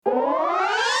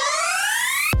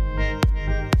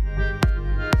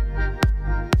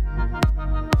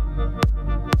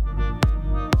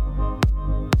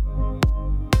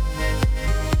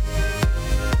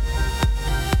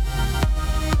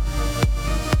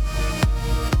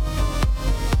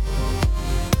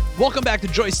Welcome back to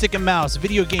Joystick and Mouse,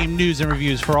 video game news and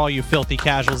reviews for all you filthy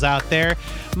casuals out there.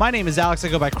 My name is Alex. I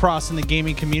go by Cross in the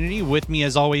gaming community. With me,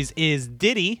 as always, is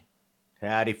Diddy.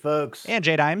 Howdy, folks. And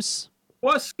J Dimes.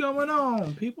 What's going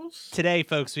on, peoples? Today,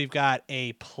 folks, we've got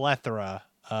a plethora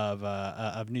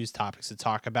of news topics to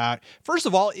talk about. First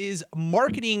of all, is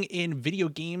marketing in video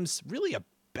games really a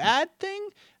bad thing?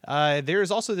 There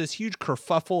is also this huge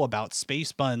kerfuffle about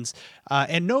space buns,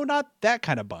 and no, not that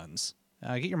kind of buns.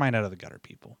 Get your mind out of the gutter,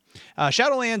 people.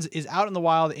 Shadowlands is out in the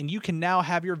wild, and you can now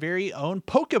have your very own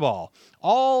Pokeball.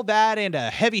 All that and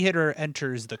a heavy hitter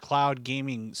enters the cloud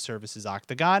gaming services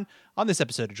Octagon on this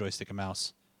episode of Joystick and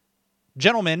Mouse.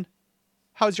 Gentlemen,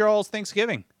 how's your all's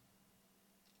Thanksgiving?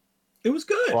 It was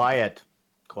good. Quiet.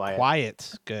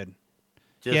 Good.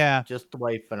 Just the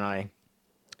wife and I.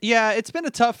 Yeah, it's been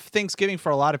a tough Thanksgiving for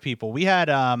a lot of people. We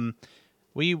had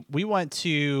we went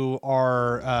to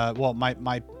our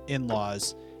my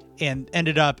in-laws and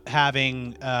ended up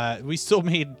having we still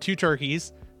made 2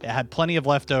 turkeys. It had plenty of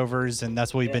leftovers, and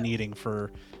that's what we've been eating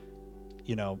for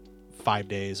 5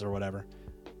 days or whatever.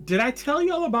 Did I tell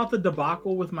y'all about the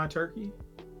debacle with my turkey?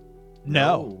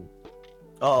 No.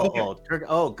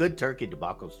 Good turkey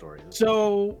debacle story.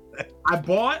 So I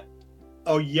bought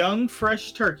a young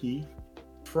fresh turkey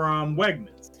from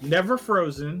Wegmans, never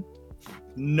frozen,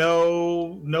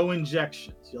 no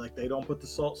injections. They don't put the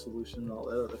salt solution and all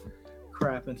that other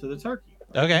crap into the turkey.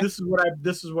 Okay. This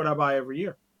is what I buy every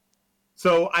year.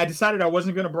 So I decided I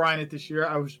wasn't going to brine it this year.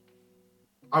 I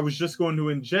was just going to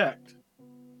inject.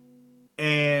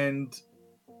 And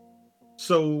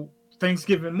so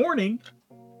Thanksgiving morning,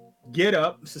 get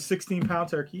up. It's a 16-pound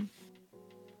turkey.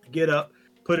 Get up,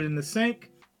 put it in the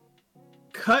sink,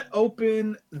 cut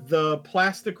open the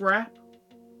plastic wrap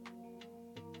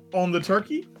on the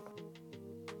turkey,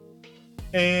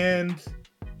 and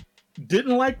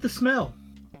didn't like the smell.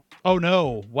 Oh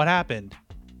no! What happened?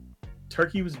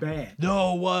 Turkey was bad.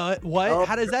 No, what? Oh,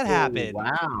 how does that happen?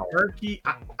 Wow. Turkey,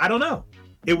 I don't know.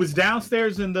 It was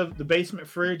downstairs in the basement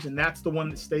fridge, and that's the one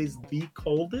that stays the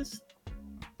coldest.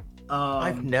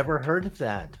 I've never heard of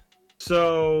that.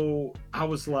 So I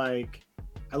was like,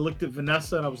 I looked at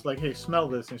Vanessa and I was like, hey, smell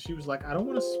this. And she was like, I don't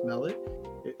want to smell it.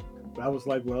 I was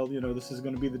like, well, this is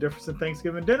going to be the difference in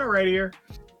Thanksgiving dinner right here.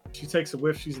 She takes a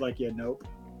whiff. She's like, yeah, nope.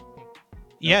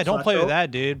 Yeah, So don't I play with throw-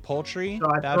 that, dude. Poultry. So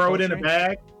I bad throw it in a poultry?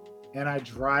 bag and I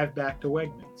drive back to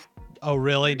Wegmans. Oh,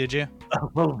 really? Did you?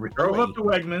 Oh, really? Drove up to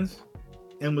Wegmans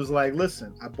and was like,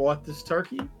 listen, I bought this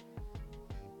turkey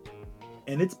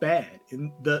and it's bad.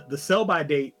 And the sell by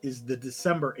date is the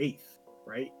December 8th,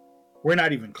 right? We're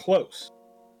not even close.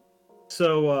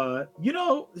 So,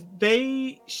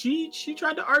 she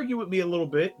tried to argue with me a little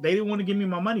bit. They didn't want to give me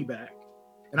my money back.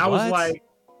 And I was What? like,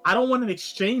 I don't want to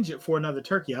exchange it for another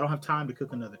turkey. I don't have time to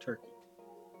cook another turkey.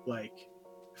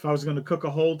 If I was going to cook a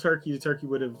whole turkey, the turkey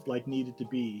would have needed to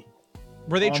be.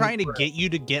 Were they On the trying to bread. get you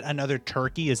to get another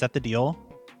turkey? Is that the deal?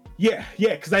 Yeah,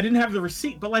 because I didn't have the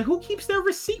receipt. But who keeps their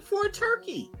receipt for a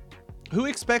turkey? Who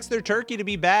expects their turkey to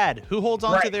be bad? Who holds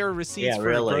on to Right. their receipts Yeah, for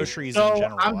really. groceries in So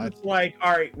general? I'm just like,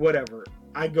 all right, whatever.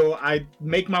 I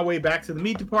make my way back to the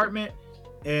meat department,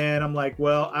 and I'm like,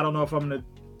 well, I don't know if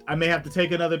I may have to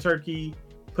take another turkey,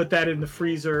 put that in the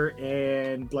freezer,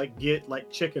 and get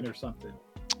chicken or something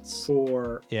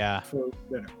for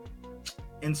dinner.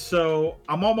 And so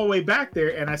I'm on my way back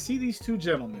there, and I see these 2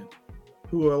 gentlemen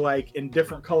who are in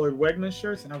different colored Wegmans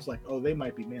shirts, and I was like, oh, they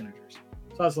might be managers.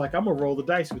 So I was like, I'm gonna roll the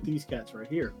dice with these cats right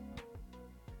here.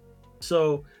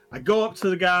 So I go up to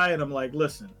the guy and I'm like,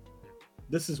 listen,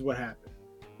 this is what happened.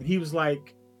 And he was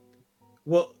like,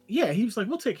 well, yeah, he was like,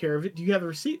 we'll take care of it. Do you have the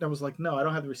receipt? And I was like, no, I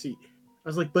don't have the receipt. I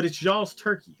was like, but it's y'all's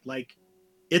turkey.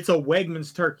 It's a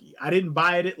Wegmans turkey. I didn't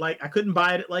buy it I couldn't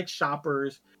buy it at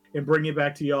Shoppers and bring it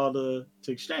back to y'all to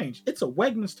exchange. It's a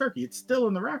Wegmans turkey. It's still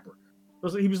in the wrapper.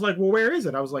 He was like, well, where is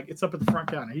it? I was like, it's up at the front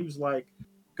counter. He was like,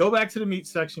 go back to the meat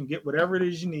section, get whatever it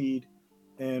is you need,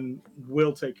 and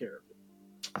we'll take care of it.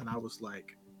 And I was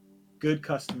like, good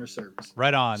customer service.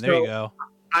 Right on. There you go.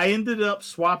 I ended up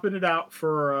swapping it out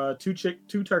for 2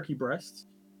 turkey breasts,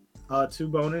 2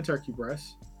 bone-in turkey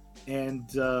breasts, and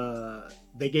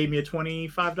they gave me a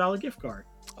 $25 gift card.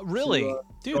 Really?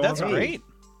 Dude, go that's on. great.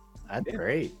 That's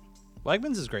great.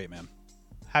 Wegmans is great, man.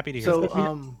 Happy to hear So,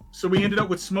 that. So we ended up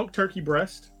with smoked turkey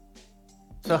breast.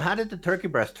 so how did the turkey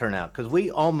breast turn out? Because we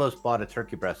almost bought a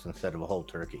turkey breast instead of a whole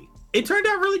turkey. It turned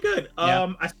out really good.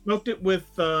 Yeah. I smoked it with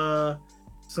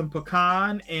some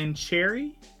pecan and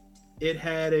cherry. It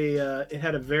had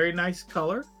a very nice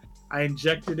color. I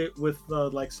injected it with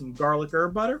some garlic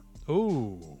herb butter.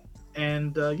 Ooh,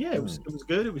 And it was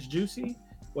good. It was juicy.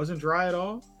 Wasn't dry at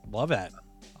all. love that.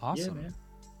 Yeah, Awesome. man.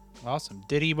 Awesome.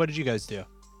 Diddy, what did you guys do?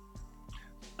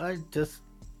 I just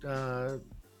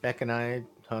Beck and I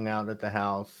hung out at the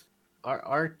house.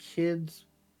 Our kids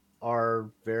are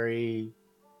very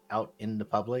out in the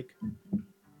public,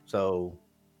 so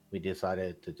we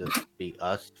decided to just be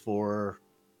us for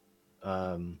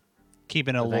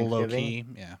Keeping it a For little low Thanksgiving?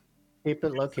 key. Yeah. keep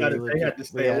it low key. They had to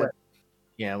stay away.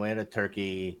 We had a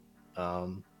turkey.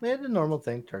 We had the normal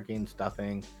thing, turkey and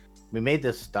stuffing. We made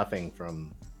this stuffing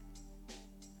from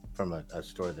a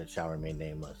store that shall remain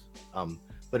nameless.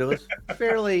 But it was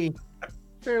fairly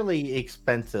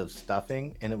expensive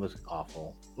stuffing, and it was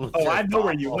awful. It was Oh, I just know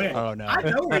where you awful. went. Oh no. I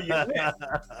know where you went.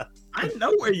 I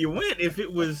know where you went. If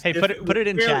it was, Hey, if put it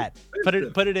in was chat. fairly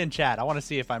Put it in chat. I want to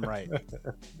see if I'm right.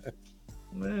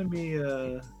 Let me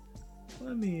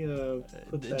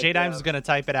put that J Dimes is down. gonna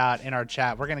type it out in our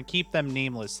chat. We're gonna keep them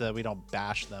nameless so that we don't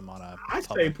bash them on a. I say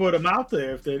public- put them out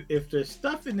there. If the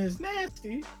stuffing is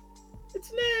nasty,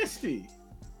 it's nasty.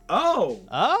 Oh,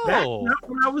 that's Oh, not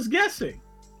what I was guessing.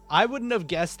 I wouldn't have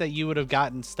guessed that you would have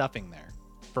gotten stuffing there.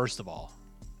 First of all,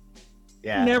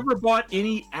 Yeah. Never bought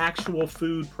any actual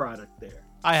food product there.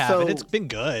 I haven't. So- It's been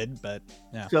good, but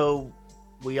yeah. So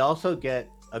we also get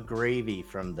a gravy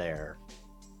from there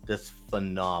that's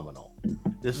phenomenal.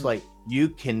 This like you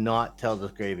cannot tell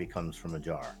this gravy comes from a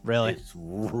jar. Really? It's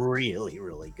really,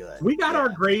 really good. We got Yeah. our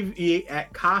gravy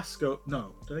at Costco.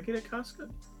 No, did I get it at Costco?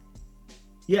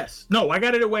 Yes. No, I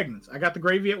got it at Wegmans. I got the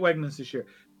gravy at Wegmans this year.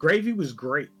 Gravy was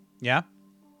great. Yeah.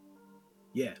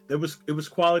 Yeah, it was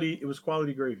quality. It was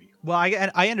quality gravy. Well,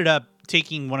 I ended up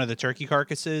taking one of the turkey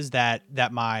carcasses that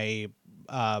my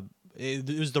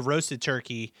it was the roasted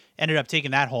turkey. Ended up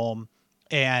taking that home,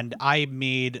 and I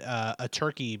made a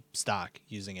turkey stock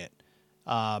using it.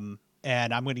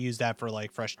 And I'm going to use that for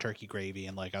like fresh turkey gravy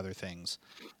and like other things.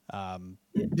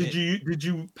 Did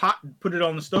you put it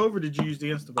on the stove or did you use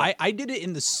the Instant? I did it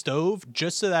in the stove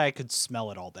just so that I could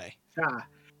smell it all day.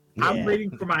 I'm Yeah.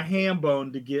 waiting for my ham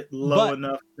bone to get low But-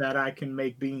 enough that I can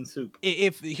make bean soup.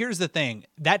 If here's the thing,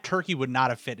 that turkey would not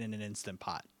have fit in an Instant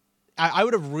Pot. I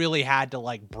would have really had to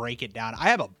like break it down. I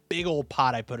have a big old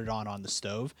pot I put it on the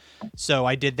stove. So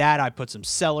I did that. I put some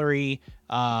celery,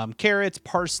 carrots,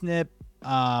 parsnip,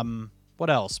 what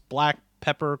else? Black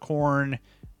pepper, corn,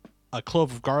 a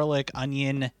clove of garlic,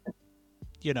 onion,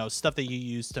 stuff that you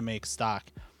use to make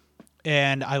stock.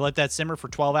 And I let that simmer for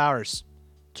 12 hours.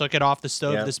 Took it off the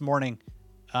stove Yeah. this morning.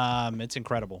 It's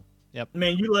incredible. Yep.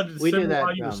 Man, you let it We do simmer that,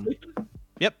 while you were sleeping?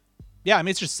 Yeah, I mean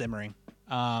it's just simmering.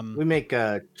 We make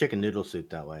chicken noodle soup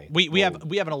that way. We have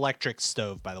an electric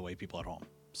stove, by the way, people at home.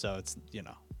 So it's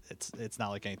it's not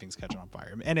like anything's catching on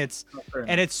fire, and it's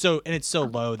so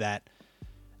low that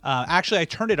actually I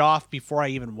turned it off before I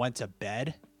even went to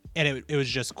bed, and it was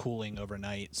just cooling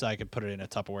overnight, so I could put it in a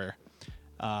Tupperware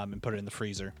and put it in the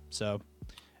freezer. So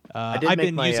did I've make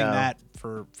been my, using that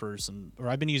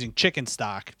I've been using chicken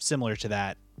stock similar to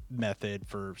that method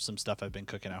for some stuff I've been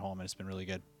cooking at home, and it's been really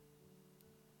good.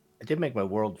 I did make my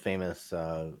world famous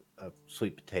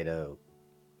sweet potato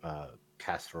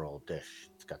casserole dish.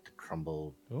 It's got the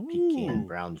crumbled pecan Ooh.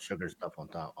 brown sugar stuff on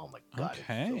top. Oh my god,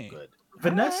 Okay. it's so good.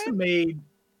 Vanessa made.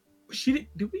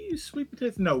 Did we use sweet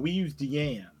potatoes? No, we used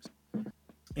yams,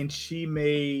 and she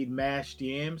made mashed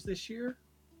yams this year.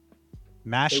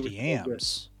 Mashed It was so good.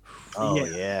 yams. Oh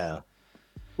Yeah. yeah.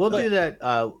 We'll do that.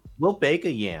 We'll bake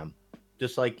a yam,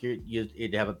 just like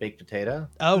you'd have a baked potato.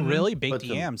 Oh, Mhm. really? Put Baked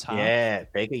some- yams, huh? Yeah,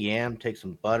 bake a yam. Take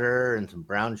some butter and some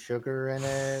brown sugar in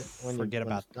it. Forget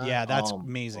about it's done. Yeah, that's Oh,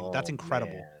 amazing. That's oh,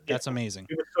 incredible. man. That's amazing.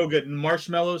 It was so good. And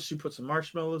marshmallows. She put some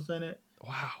marshmallows in it.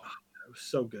 Wow. It was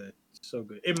so good. So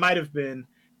good. It might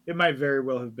very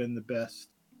well have been the best.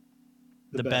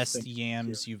 The best thing.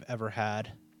 yams you've ever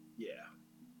had. Yeah.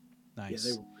 Nice.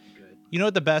 Yeah, they were pretty good. You know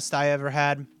what the best I ever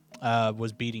had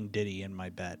was beating Diddy in my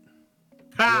bet.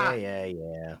 Ha!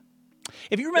 Yeah.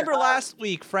 If you remember last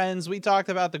week, friends, we talked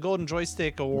about the Golden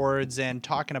Joystick Awards and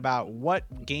talking about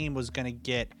what game was going to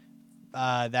get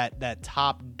that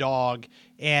top dog.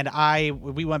 And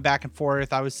we went back and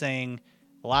forth. I was saying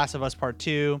The Last of Us Part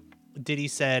 2. Diddy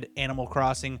said Animal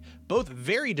Crossing. Both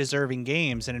very deserving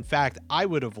games. And in fact, I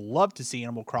would have loved to see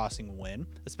Animal Crossing win,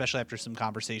 especially after some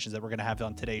conversations that we're going to have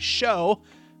on today's show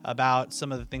about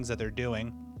some of the things that they're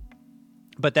doing.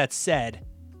 But that said,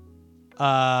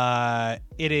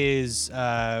 it is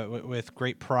with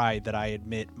great pride that I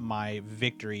admit my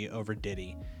victory over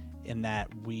Diddy in that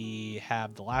we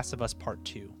have The Last of Us Part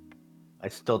 2. I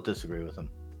still disagree with him.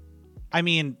 I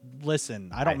mean,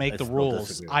 listen, I don't make I the still rules.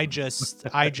 disagree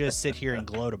with I just sit here and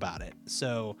gloat about it.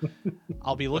 So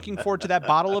I'll be looking forward to that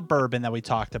bottle of bourbon that we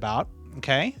talked about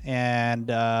Okay, and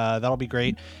that'll be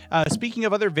great. Speaking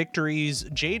of other victories,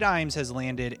 J-Dimes has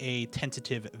landed a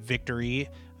tentative victory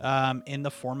in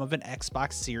the form of an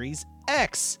Xbox Series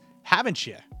X, haven't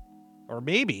you? Or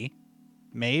maybe.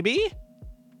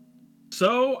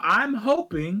 So I'm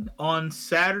hoping on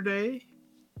Saturday.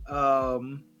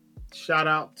 Shout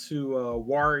out to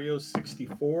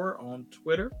Wario64 on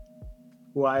Twitter,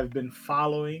 who I've been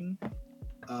following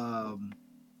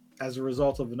as a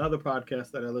result of another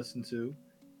podcast that I listen to.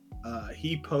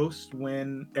 He posts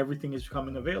when everything is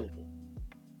becoming available,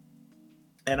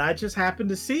 and I just happened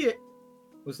to see it.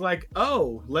 Was like,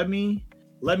 oh, let me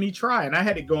try, and I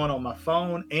had it going on my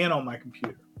phone and on my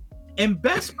computer. And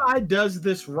Best Buy does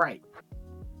this right.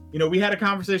 You know, we had a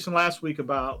conversation last week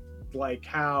about like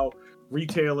how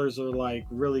retailers are like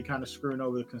really kind of screwing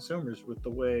over the consumers with the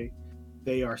way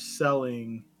they are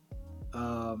selling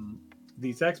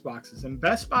these Xboxes, and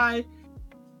Best Buy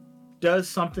does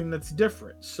something that's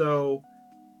different. So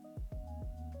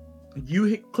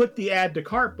you click the add to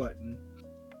cart button,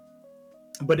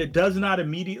 but it does not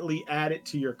immediately add it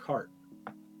to your cart.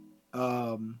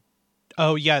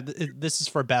 Oh yeah, this is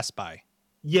for Best Buy.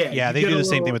 Yeah, they do the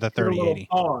same thing with the 3080.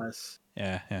 Pause,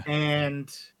 Yeah.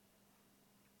 and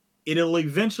it'll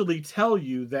eventually tell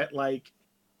you that like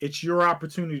it's your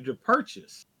opportunity to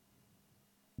purchase,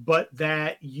 but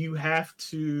that you have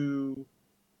to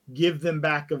give them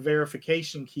back a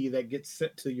verification key that gets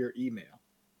sent to your email.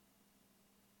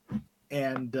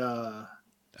 And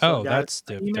that's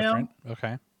different.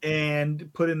 Okay.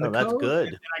 And put in the code. That's good.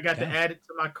 And I got to add it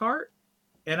to my cart,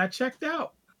 and I checked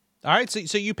out. All right,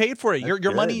 so you paid for it.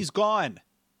 Your money's gone.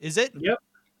 Is it? Yep.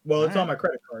 Well, it's on my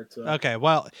credit card. So. Okay.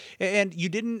 Well, and you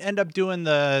didn't end up doing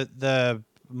the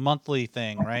monthly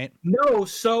thing, right? No.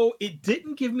 So it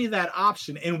didn't give me that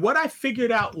option. And what I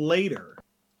figured out later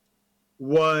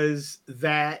was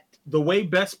that the way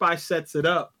Best Buy sets it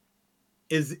up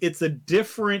is it's a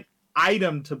different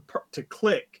item to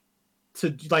click.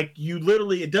 To like you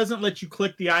literally, it doesn't let you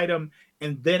click the item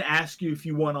and then ask you if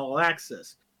you want all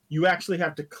access. You actually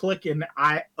have to click an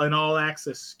all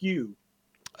access SKU.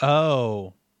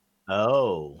 Oh.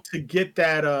 To get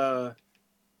that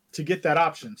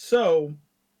option. So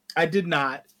I did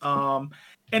not.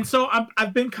 And so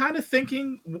I've been kind of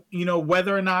thinking, you know,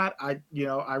 whether or not it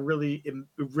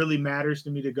really matters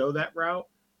to me to go that route,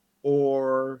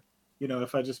 or you know,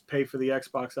 if I just pay for the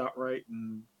Xbox outright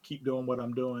and keep doing what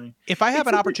I'm doing. If I have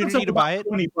an opportunity to buy it,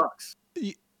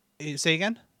 $20. Say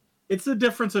again. It's the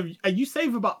difference of you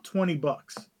save about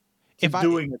 $20 if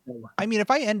doing it that way. I mean,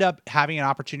 if I end up having an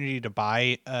opportunity to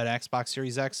buy an Xbox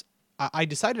Series X, I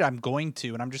decided I'm going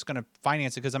to, and I'm just going to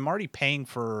finance it because I'm already paying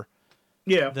for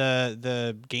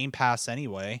the Game Pass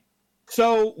anyway.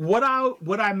 So what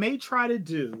I may try to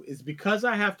do is, because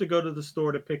I have to go to the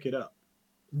store to pick it up,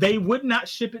 they would not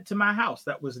ship it to my house.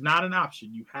 That was not an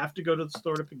option. You have to go to the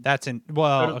store to pick it up.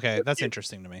 That's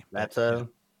interesting to me. That's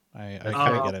I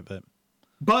kind of get it,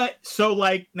 but so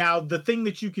like now the thing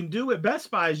that you can do at Best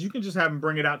Buy is you can just have them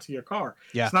bring it out to your car.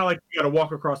 Yeah. It's not like you got to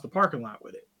walk across the parking lot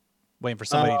with it. Waiting for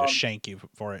somebody to shank you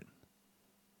for it.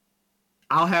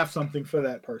 I'll have something for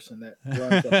that person that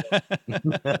runs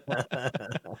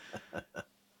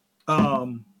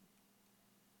up.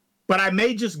 But I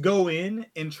may just go in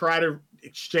and try to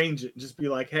exchange it and just be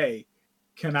like, hey,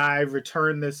 can I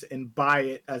return this and buy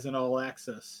it as an all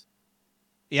access?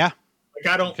 Yeah.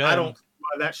 Like I don't see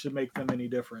why that should make them any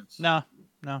difference. No.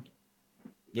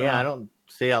 Yeah, I don't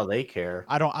see how they care.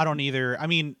 I don't either. I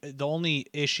mean, the only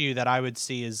issue that I would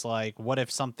see is like, what if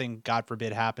something, God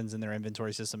forbid, happens in their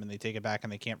inventory system and they take it back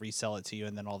and they can't resell it to you,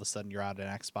 and then all of a sudden you're out an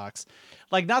Xbox.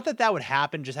 Like, not that would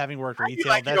happen. Just having worked retail,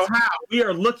 like, how we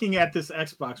are looking at this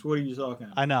Xbox. What are you talking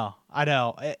about? I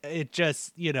know. It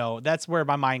just, that's where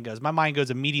my mind goes. My mind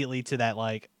goes immediately to that,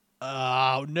 like,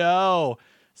 oh no,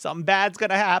 something bad's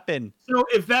gonna happen. So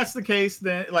if that's the case,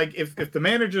 then like if the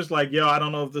manager's like, yo, I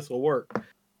don't know if this will work,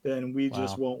 then we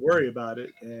just won't worry about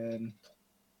it. And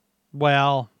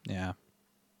yeah.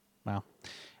 Well,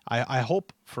 I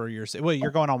hope for your sake. Well, you're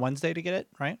going on Wednesday to get it,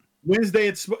 right? Wednesday,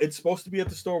 it's supposed to be at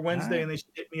the store Wednesday, right. And they should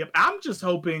hit me up. I'm just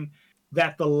hoping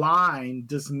that the line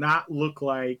does not look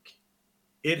like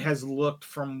it has looked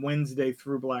from Wednesday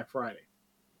through Black Friday.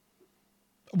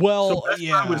 Well,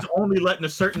 I was only letting a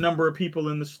certain number of people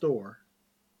in the store,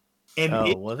 and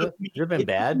it's been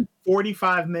bad.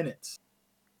 45 minutes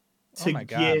to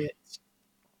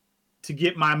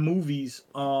get my movies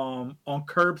on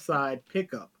curbside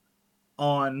pickup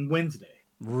on Wednesday.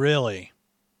 Really?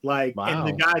 Like, wow. And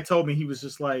the guy told me, he was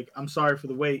just like, I'm sorry for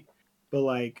the wait, but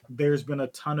like there's been a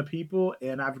ton of people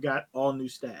and I've got all new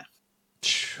staff.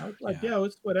 I was like, yeah,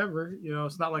 it's whatever. You know,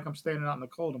 it's not like I'm standing out in the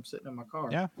cold. I'm sitting in my car.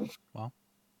 Yeah.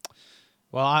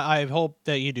 Well, I hope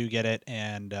that you do get it,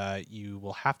 and you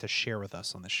will have to share with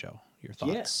us on the show your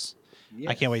thoughts. Yes.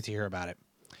 I can't wait to hear about it.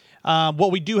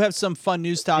 Well, we do have some fun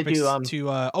news topics go ahead.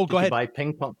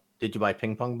 Did you buy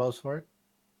ping pong balls for it?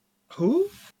 Who?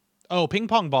 Oh, ping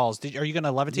pong balls. Are you going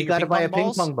to levitate You your got to ping buy pong a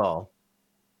balls? ping pong ball.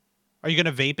 Are you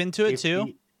going to vape into it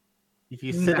too? If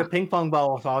you sit a ping pong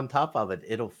ball on top of it,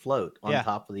 it'll float on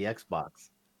top of the Xbox.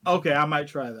 Okay, I might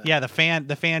try that. Yeah, the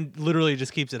fan literally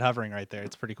just keeps it hovering right there.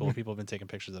 It's pretty cool. People have been taking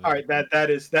pictures of it. All right,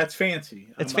 that's fancy.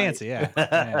 It's fancy,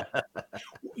 yeah.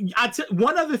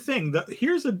 One other thing.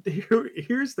 Here's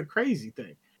the crazy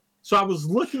thing. So I was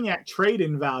looking at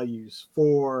trade-in values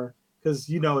because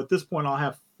at this point I'll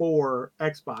have 4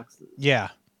 Xboxes. Yeah.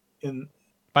 And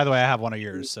by the way, I have one of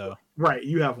yours, so right,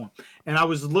 you have one. And I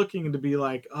was looking to be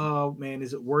like, oh man,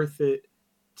 is it worth it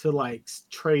to like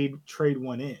trade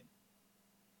one in?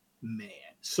 Man.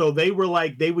 So they were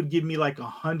like, they would give me like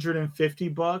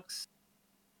 $150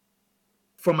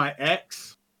 for my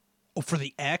X. Oh, for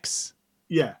the X?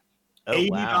 Yeah. Oh,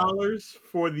 $80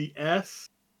 for the S.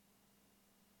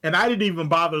 And I didn't even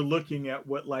bother looking at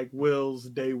what like Will's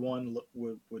day one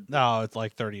would be. No, it's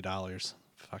like $30.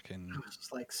 Fucking. I was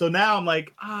just like, so now I'm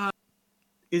like,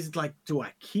 is like, do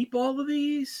I keep all of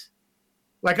these?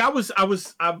 Like I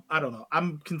don't know.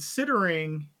 I'm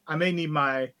considering I may need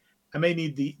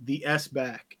the S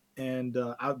back, and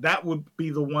that would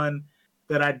be the one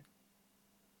that I'd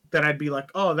be like,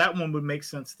 oh, that one would make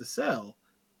sense to sell.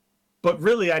 But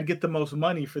really, I'd get the most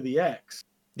money for the X.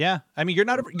 Yeah, I mean,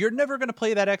 you're never going to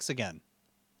play that X again.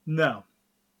 No.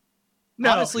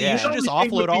 Honestly, you should just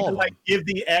offload all of them. Like, give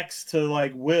the X to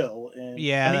like Will, and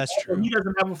that's true. He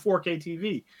doesn't have a 4K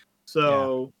TV,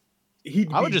 so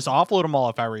I would just offload them all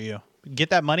if I were you. Get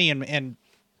that money and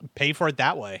pay for it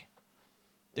that way.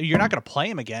 You're not going to play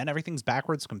them again. Everything's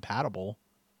backwards compatible,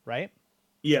 right?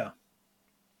 Yeah.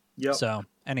 Yep. So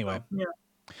anyway. Yeah.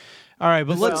 All right,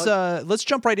 but let's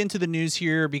jump right into the news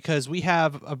here because we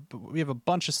have a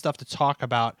bunch of stuff to talk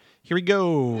about. Here we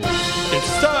go.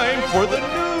 It's time for the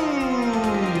news.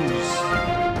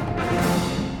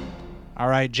 All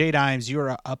right, J Dimes, you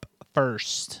are up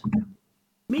first.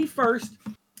 Me first.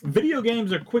 Video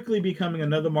games are quickly becoming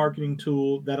another marketing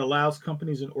tool that allows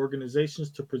companies and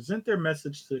organizations to present their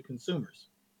message to consumers.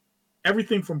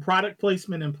 Everything from product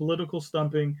placement and political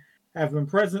stumping have been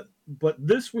present, but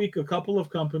this week a couple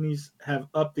of companies have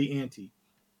upped the ante.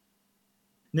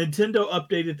 Nintendo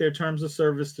updated their terms of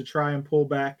service to try and pull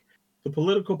back the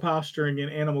political posturing in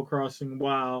Animal Crossing,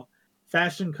 while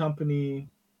fashion company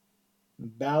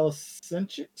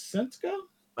Balenciaga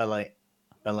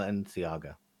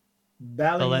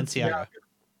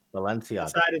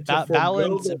decided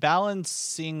to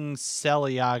balancing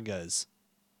Celiagas.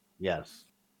 Yes.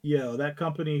 Yeah, that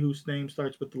company whose name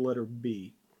starts with the letter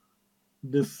B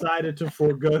decided to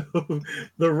forego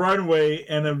the runway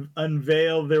and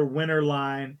unveil their winter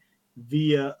line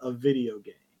via a video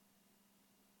game.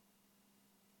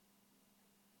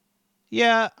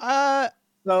 Yeah,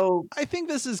 so I think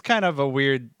this is kind of a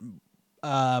weird thing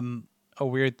for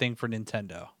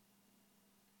Nintendo.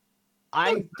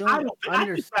 I don't understand. I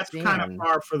think that's kind of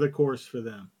par for the course for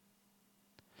them.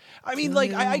 I mean,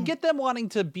 like, I get them wanting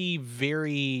to be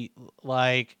very,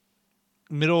 like,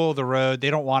 middle of the road. They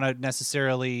don't want to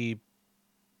necessarily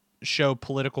show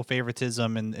political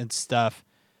favoritism and stuff.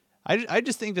 I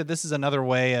just think that this is another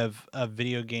way of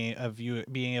video game, of you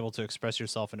being able to express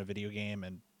yourself in a video game.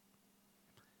 And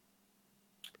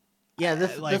yeah,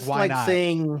 this is like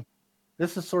saying,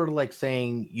 this is sort of like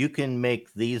saying you can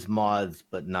make these mods,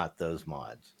 but not those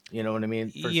mods. You know what I mean?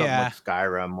 For something like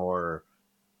Skyrim or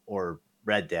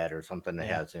Red Dead or something that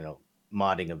has,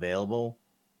 modding available.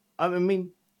 I mean,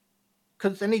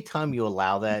 because anytime you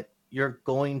allow that, you're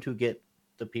going to get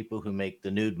the people who make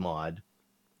the nude mod.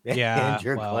 Yeah. And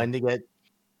you're going to get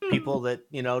people that,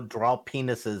 draw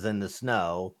penises in the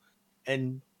snow.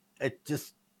 And it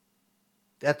just,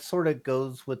 that sort of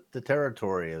goes with the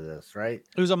territory of this, right?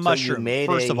 It was a mushroom.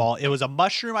 First of all, it was a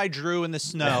mushroom I drew in the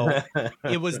snow.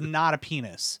 It was not a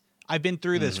penis. I've been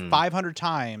through this 500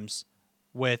 times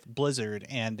with Blizzard,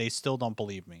 and they still don't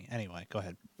believe me. Anyway, go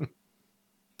ahead.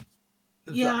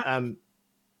 Yeah.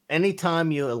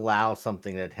 Anytime you allow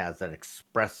something that has that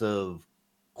expressive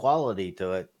quality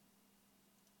to it,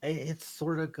 it's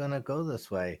sort of gonna go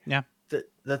this way. Yeah.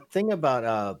 The thing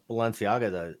about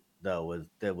Balenciaga though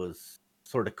was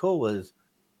sort of cool was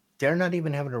they're not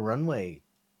even having a runway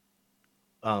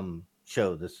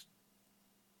show this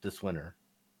winter.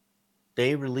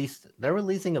 They're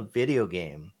releasing a video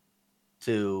game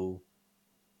to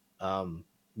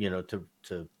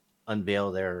to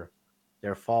unveil their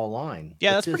fall line.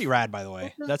 Yeah, which that's pretty is- rad, by the way.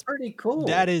 which is That's pretty cool.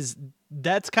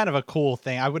 that's kind of a cool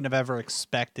thing. I wouldn't have ever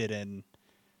expected in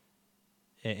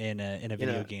a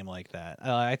video game like that.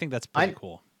 I think that's pretty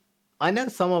cool. I know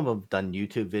some of them have done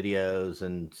YouTube videos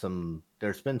and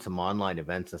there's been some online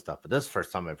events and stuff, but this is the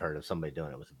first time I've heard of somebody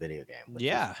doing it with a video game.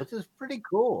 Which is pretty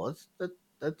cool.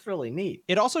 That's really neat.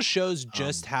 It also shows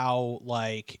just how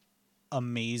like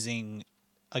amazing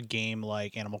a game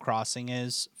like Animal Crossing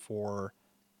is for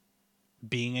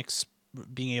being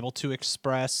able to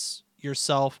express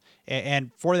yourself,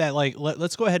 and for that, like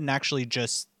let's go ahead and actually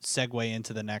just segue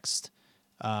into the next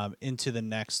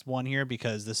one here,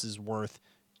 because this is worth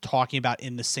talking about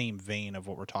in the same vein of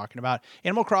what we're talking about.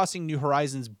 Animal Crossing New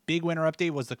Horizons big winter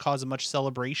update was the cause of much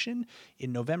celebration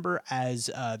in November, as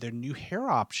their new hair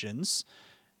options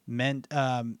meant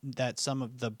that some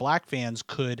of the Black fans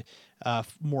could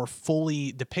more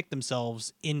fully depict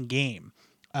themselves in game.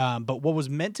 But what was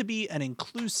meant to be an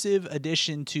inclusive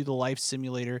addition to the life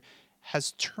simulator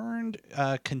has turned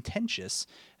contentious,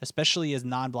 especially as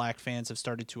non-Black fans have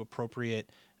started to appropriate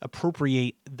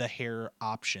the hair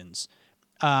options.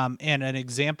 And an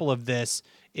example of this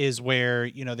is where,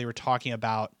 they were talking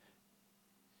about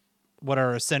what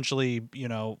are essentially,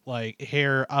 like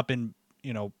hair up in,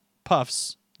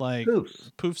 puffs, like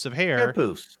poofs of hair. Hair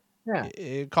poofs.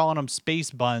 Yeah. Calling them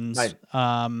space buns. Right.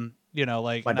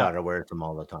 Like my daughter wears them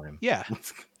all the time. Yeah.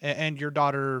 And your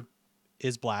daughter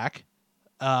is Black.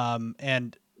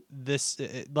 And this,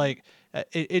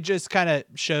 it just kind of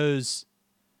shows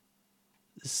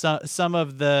some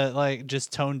of the like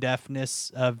just tone deafness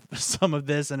of some of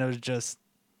this, and it was just,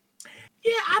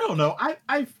 yeah, I don't know.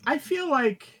 I feel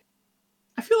like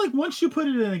once you put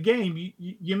it in a game,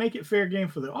 you make it fair game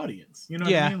for the audience. You know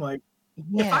what I mean? Like,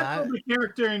 if I build a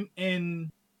character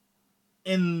in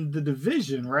the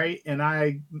Division, right, and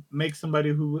I make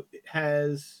somebody who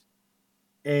has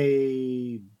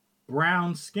a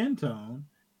brown skin tone,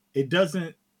 the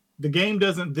game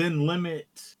doesn't then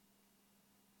limit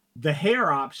the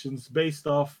hair options based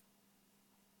off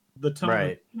the tone.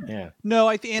 Right. Yeah. No,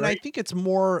 I think it's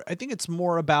more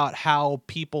about how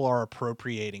people are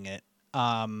appropriating it.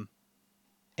 And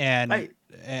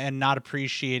not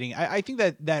appreciating. I think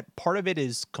that part of it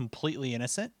is completely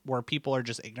innocent, where people are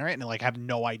just ignorant and like have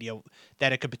no idea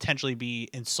that it could potentially be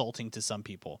insulting to some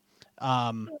people.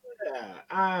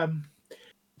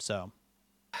 So,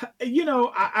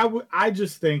 I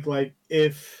just think, like,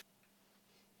 if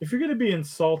you're going to be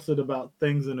insulted about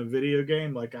things in a video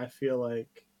game, like, I feel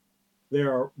like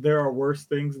there are worse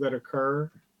things that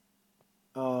occur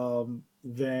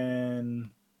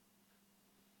than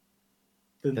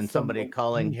somebody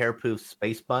calling hair poofs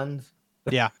space buns.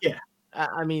 Yeah. Yeah.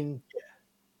 I mean,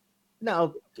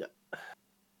 no.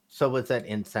 So was that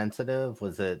insensitive?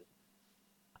 Was it?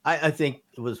 I think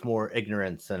it was more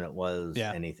ignorance than it was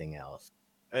anything else.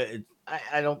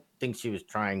 I don't think she was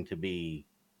trying to be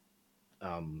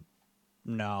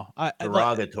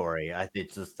derogatory. I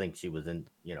just think she was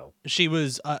she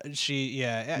was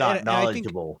not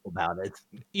knowledgeable about it.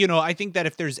 I think that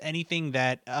if there's anything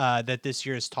that that this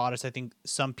year has taught us, I think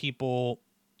some people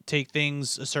take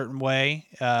things a certain way,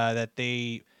 that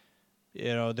they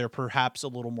they're perhaps a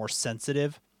little more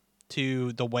sensitive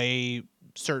to the way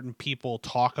certain people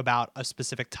talk about a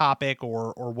specific topic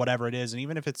or whatever it is. And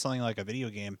even if it's something like a video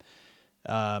game,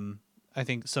 I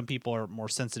think some people are more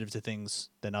sensitive to things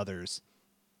than others.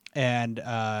 And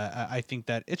I think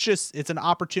that it's an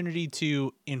opportunity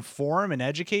to inform and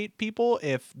educate people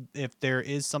if there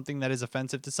is something that is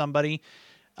offensive to somebody.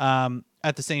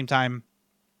 At the same time,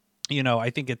 I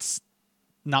think it's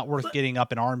not worth getting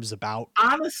up in arms about.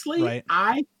 Honestly, right?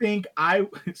 I think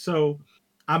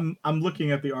I'm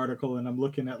looking at the article, and I'm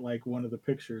looking at like one of the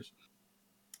pictures,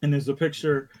 and there's a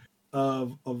picture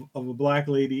of a Black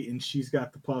lady, and she's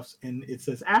got the puffs, and it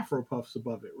says Afro puffs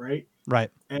above it, right?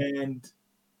 Right. And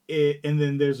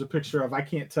then there's a picture of, I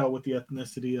can't tell what the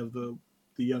ethnicity of the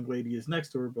young lady is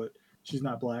next to her, but she's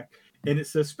not Black, and it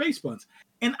says space buns.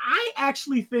 And I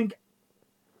actually think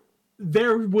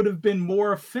there would have been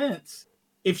more offense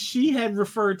if she had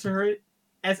referred to her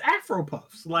as Afro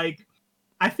puffs. Like,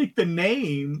 I think the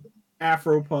name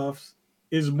Afro puffs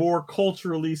is more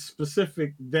culturally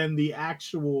specific than the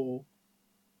actual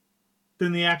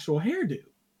hairdo.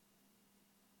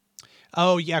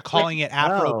 Oh yeah, calling it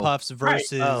Afro puffs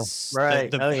versus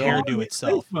the hairdo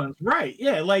itself. Right.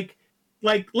 Yeah. Like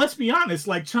let's be honest.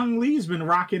 Like, Chun-Li's been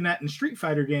rocking that in Street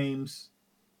Fighter games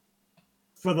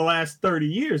for the last 30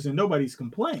 years, and nobody's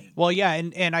complained. Well, yeah,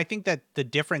 and I think that the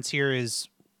difference here is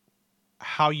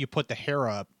how you put the hair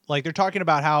up. Like, they're talking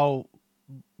about how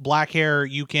Black hair,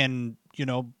 you can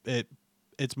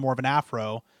it's more of an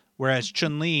afro, whereas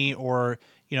Chun-Li or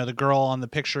the girl on the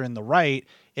picture in the right,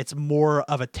 it's more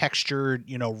of a textured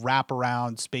wrap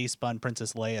around space bun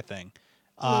Princess Leia thing.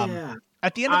 Yeah.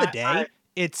 At the end of the day,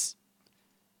 it's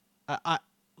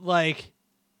like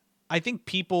I think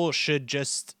people should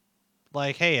just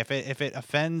like, hey, if it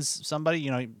offends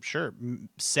somebody, sure,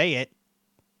 say it,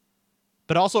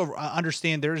 but also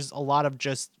understand there's a lot of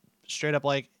just straight up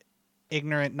like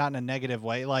ignorant, not in a negative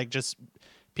way, like just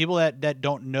people that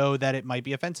don't know that it might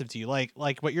be offensive to you, like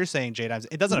what you're saying, J-Dimes.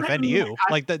 It doesn't offend you,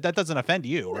 like that doesn't offend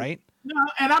you, right? No,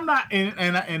 and I'm not,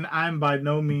 and I'm by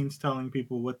no means telling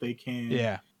people what they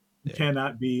can,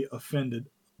 cannot be offended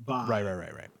by.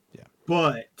 Right. Yeah,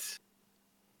 but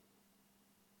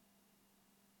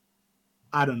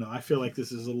I don't know. I feel like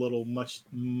this is a little much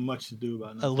to do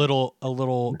about nothing. A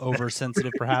little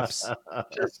oversensitive, perhaps.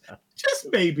 just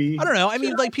maybe. I don't know. I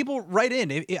mean, like people write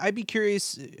in. I'd be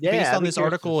curious based on this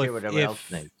article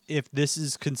if this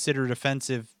is considered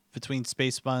offensive between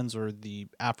space buns or the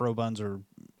Afro buns, or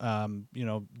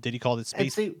did he call it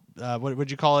space? What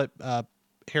would you call it?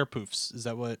 Hair poofs? Is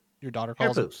that what your daughter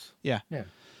calls hair poofs? It? Yeah. Yeah.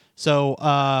 So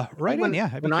right when, in,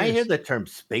 yeah. When I hear the term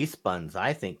space buns,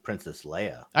 I think Princess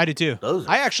Leia. I do too.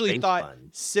 I actually thought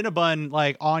buns. Cinnabon,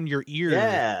 like on your ear,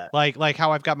 yeah, like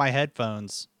how I've got my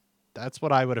headphones. That's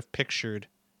what I would have pictured.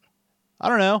 I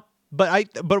don't know,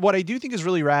 but what I do think is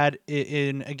really rad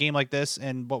in a game like this,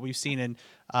 and what we've seen in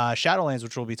Shadowlands,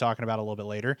 which we'll be talking about a little bit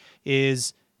later,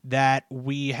 is that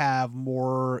we have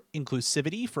more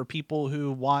inclusivity for people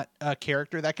who want a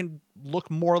character that can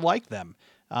look more like them.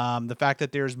 The fact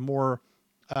that there's more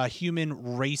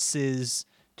human races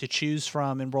to choose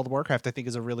from in World of Warcraft, I think,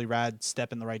 is a really rad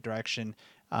step in the right direction.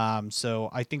 So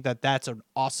I think that that's an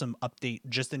awesome update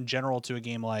just in general to a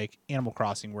game like Animal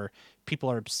Crossing, where people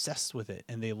are obsessed with it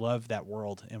and they love that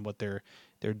world and what they're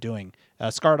doing.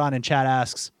 Scardon in chat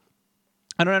asks,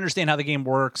 I don't understand how the game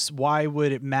works. Why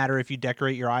would it matter if you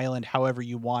decorate your island however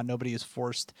you want? Nobody is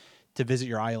forced to visit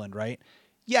your island, right?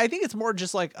 Yeah, I think it's more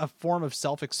just like a form of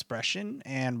self-expression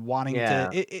and wanting to.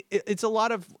 It's a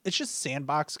lot of. It's just a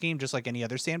sandbox game, just like any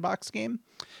other sandbox game,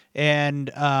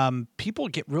 and people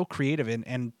get real creative,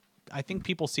 and I think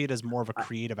people see it as more of a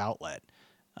creative outlet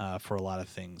for a lot of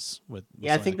things. With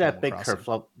I think that big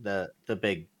kerfluffle, the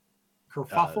big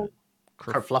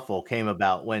kerfluffle came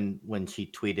about when she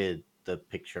tweeted the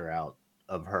picture out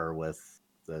of her with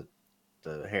the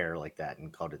hair like that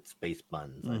and called it space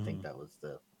buns. I think that was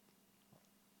the.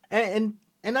 And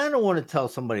I don't want to tell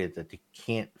somebody that they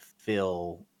can't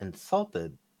feel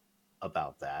insulted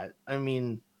about that. I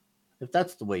mean, if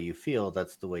that's the way you feel,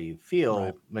 that's the way you feel.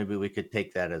 Right. Maybe we could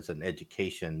take that as an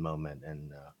education moment,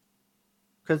 and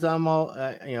because I'm all,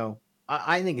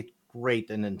 I think it's great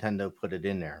that Nintendo put it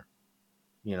in there,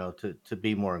 to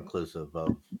be more inclusive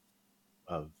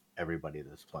of everybody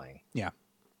that's playing. Yeah,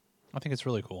 I think it's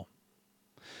really cool.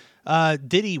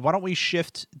 Diddy, why don't we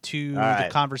shift to the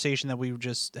conversation that we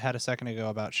just had a second ago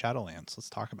about Shadowlands? Let's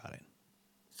talk about it.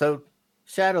 So,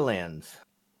 Shadowlands,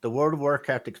 the World of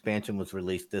Warcraft expansion was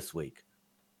released this week.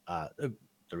 The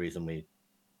reason we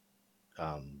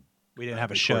didn't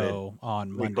have a show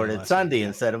on Monday. Recorded Sunday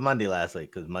instead of Monday last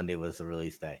week because Monday was the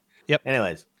release day. Yep.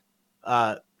 Anyways,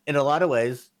 in a lot of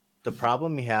ways, the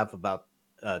problem you have about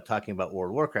talking about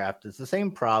World of Warcraft is the same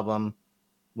problem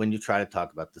when you try to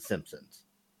talk about The Simpsons.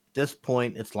 At this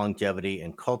point, its longevity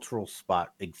and cultural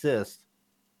spot exists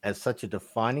as such a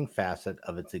defining facet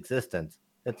of its existence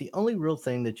that the only real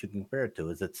thing that you can compare it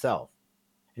to is itself.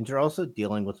 And you're also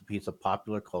dealing with a piece of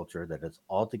popular culture that has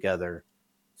altogether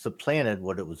supplanted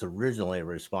what it was originally a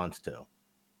response to.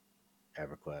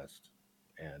 EverQuest.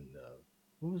 And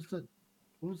who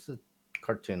was the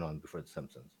cartoon on before The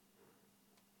Simpsons?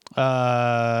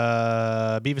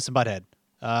 Beavis and Butthead.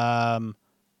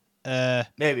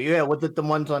 Maybe, yeah, with the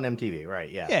ones on MTV, right?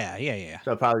 Yeah.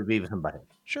 So probably Beavis and Butthead.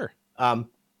 Sure.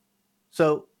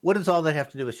 So what does all that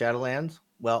have to do with Shadowlands?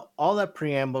 Well, all that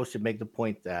preamble should make the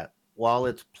point that while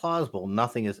it's plausible,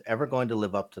 nothing is ever going to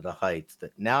live up to the heights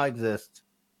that now exist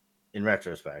in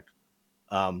retrospect.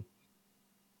 But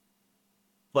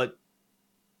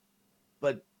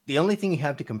the only thing you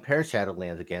have to compare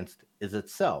Shadowlands against is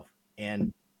itself.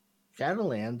 And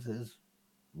Shadowlands is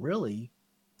really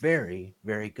very,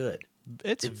 very good.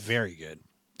 It's very good.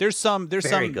 There's some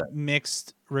good.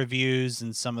 Mixed reviews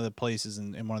in some of the places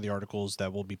in one of the articles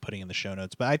that we'll be putting in the show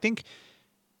notes. But I think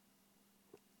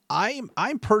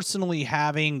I'm personally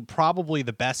having probably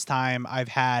the best time I've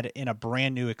had in a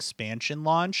brand new expansion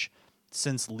launch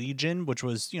since Legion, which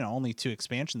was, only 2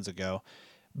 expansions ago.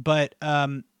 But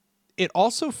it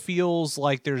also feels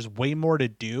like there's way more to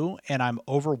do, and I'm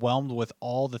overwhelmed with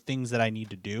all the things that I need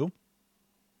to do.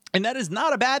 And that is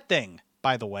not a bad thing,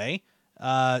 by the way.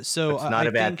 So It's not I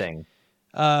a bad think,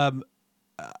 thing.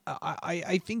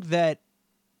 I think that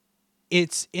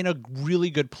it's in a really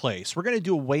good place. We're going to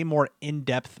do a way more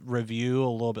in-depth review a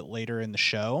little bit later in the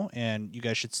show, and you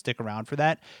guys should stick around for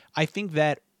that. I think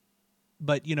that,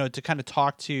 but to kind of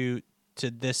talk to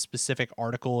this specific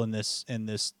article and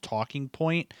this talking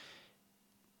point,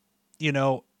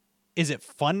 is it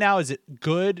fun now? Is it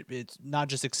good? It's not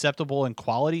just acceptable in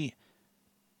quality.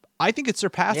 I think it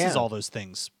surpasses all those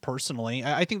things personally.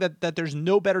 I think that there's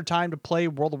no better time to play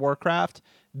World of Warcraft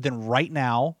than right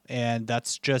now, and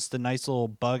that's just a nice little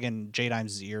bug in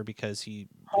J-Dime's ear because he's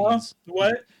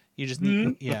What? you just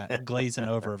need glazing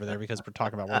over there because we're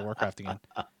talking about World of Warcraft again.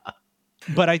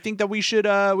 But I think that we should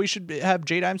have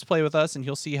J-Dimes play with us, and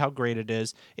he'll see how great it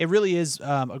is. It really is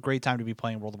a great time to be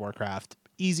playing World of Warcraft.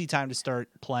 Easy time to start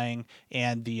playing,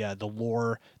 and the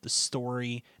lore, the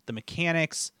story, the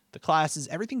mechanics, the classes,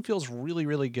 everything feels really,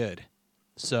 really good.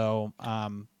 So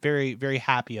very, very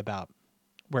happy about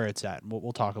where it's at.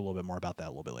 We'll talk a little bit more about that a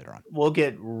little bit later on. We'll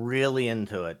get really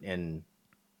into it in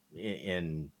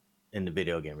the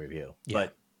video game review. Yeah.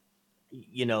 But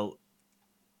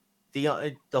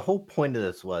the whole point of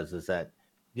this is that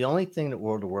the only thing that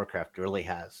World of Warcraft really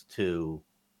has to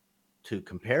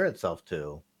compare itself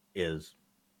to is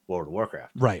World of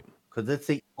Warcraft. Right. Because it's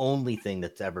the only thing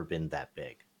that's ever been that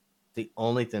big. The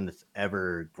only thing that's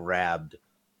ever grabbed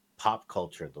pop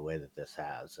culture the way that this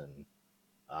has. And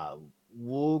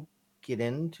we'll get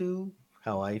into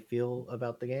how I feel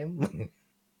about the game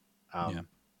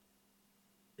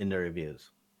in the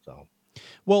reviews. So,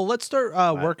 well, let's start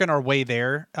working our way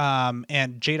there.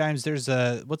 And J-Dimes,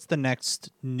 what's the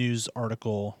next news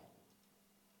article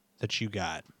that you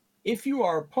got? If you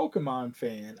are a Pokemon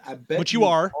fan, I bet which you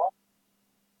are.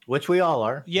 Which we all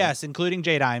are. Yes, including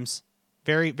J-Dimes.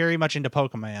 Very, very much into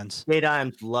Pokemons.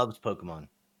 J-Dimes loves Pokemon.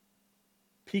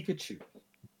 Pikachu.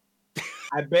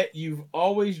 I bet you've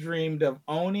always dreamed of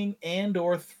owning and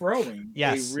or throwing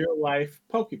a real-life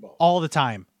Pokeball. All the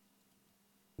time.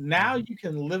 Now you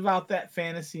can live out that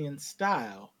fantasy in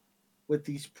style with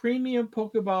these premium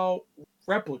Pokeball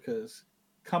replicas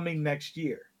coming next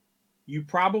year. You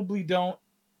probably don't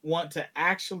want to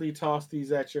actually toss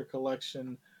these at your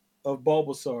collection of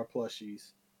Bulbasaur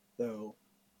plushies, though.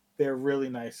 They're really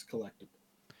nice collectible.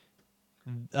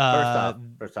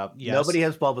 First off, yes. Nobody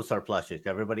has Bulbasaur plushies.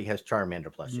 Everybody has Charmander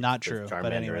plushies. Not true.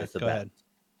 But anyway, go ahead.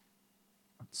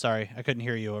 Sorry, I couldn't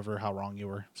hear you over how wrong you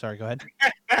were. Sorry, go ahead.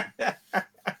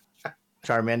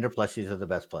 Charmander plushies are the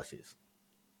best plushies.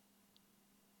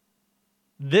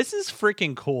 This is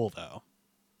freaking cool, though.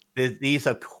 These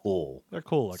are cool. They're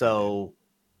cool. So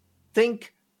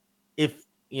think if,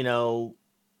 you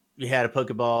had a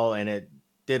Pokeball and it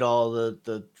did all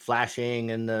the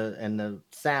flashing and the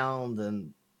sound,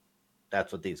 and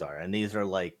that's what these are. And these are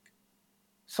like,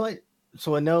 so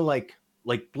I know like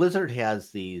Blizzard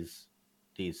has these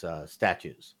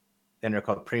statues, and they're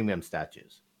called premium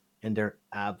statues, and they're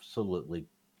absolutely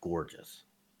gorgeous.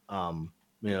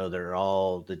 They're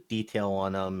all, the detail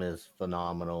on them is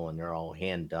phenomenal, and they're all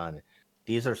hand done.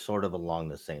 These are sort of along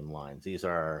the same lines. These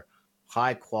are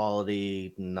high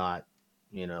quality, not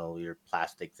your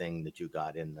plastic thing that you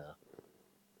got in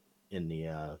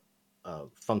the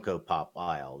Funko Pop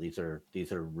aisle. These are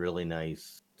really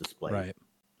nice display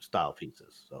style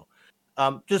pieces. So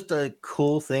just a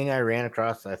cool thing I ran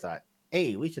across. I thought,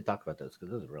 hey, we should talk about this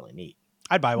because this is really neat.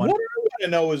 I'd buy one. What I want to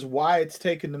know is why it's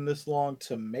taken them this long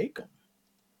to make them.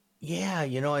 Yeah,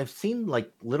 I've seen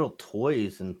like little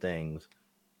toys and things.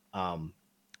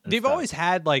 They've always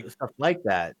had like stuff like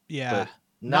that. Yeah.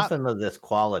 Nothing of this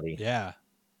quality. Yeah.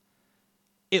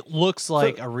 It looks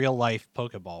like a real life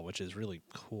Pokeball, which is really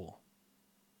cool.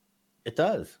 It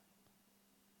does.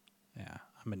 Yeah.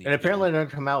 And apparently they're going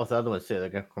to come out with other ones too. They're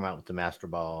going to come out with the Master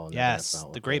Ball. And yes,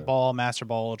 the Great Ball, Master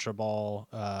Ball, Ultra Ball.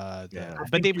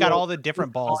 But they've got all the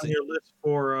different balls on your list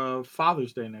for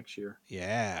Father's Day next year.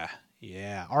 Yeah,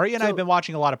 yeah. Ari and I have been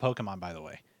watching a lot of Pokemon, by the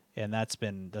way, and that's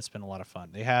been a lot of fun.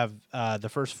 They have the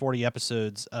first 40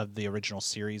 episodes of the original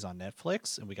series on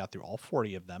Netflix, and we got through all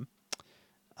 40 of them.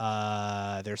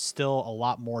 There's still a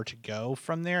lot more to go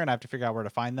from there, and I have to figure out where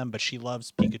to find them. But she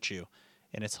loves Pikachu,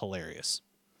 and it's hilarious.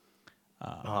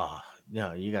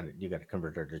 No, you got to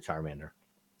convert her to Charmander.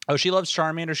 Oh, she loves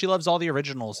Charmander. She loves all the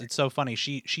originals. It's so funny.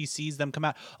 She sees them come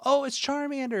out. Oh, it's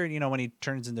Charmander. And when he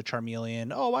turns into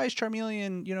Charmeleon. Oh, why is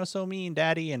Charmeleon, so mean,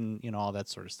 Daddy? And all that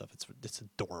sort of stuff. It's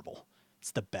adorable.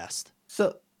 It's the best.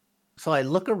 So I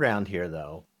look around here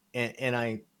though, and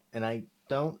I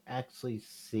don't actually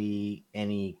see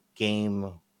any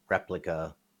game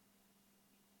replica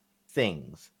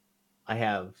things. I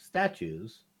have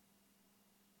statues.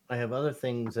 I have other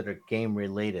things that are game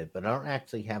related, but I don't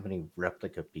actually have any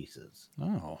replica pieces.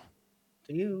 Oh,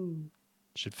 Do you?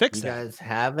 should fix You that. guys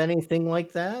have anything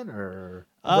like that, or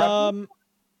Um,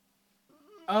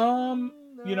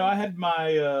 I had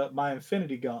my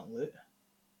Infinity Gauntlet.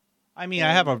 I mean,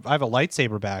 I have a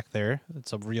lightsaber back there.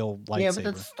 It's a real lightsaber. yeah, but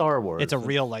that's Star Wars. It's a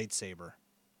real lightsaber.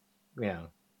 Yeah.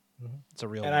 It's a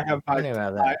real. And I have I know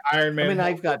about that. Iron Man. I mean,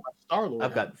 I've got Star-Lord.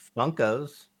 I've got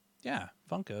Funkos. Yeah,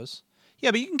 Funkos.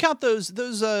 Yeah, but you can count those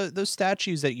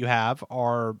statues that you have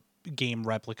are game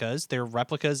replicas. They're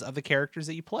replicas of the characters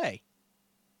that you play,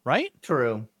 right?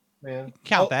 True. Yeah.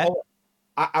 Count that.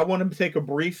 I want to take a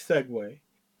brief segue.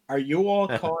 Are you all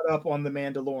caught up on The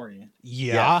Mandalorian?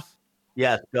 Yeah.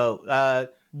 Yes. Go.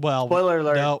 Well, Spoiler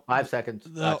alert. no, 5 seconds.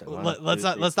 no, let's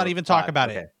not 4, even talk about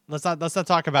 5. it. Let's not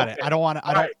talk about it. I don't want to.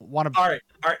 I don't want to. All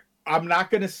right. I'm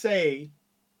not gonna say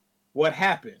what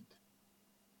happened,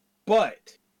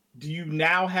 but do you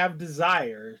now have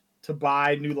desire to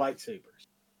buy new lightsabers?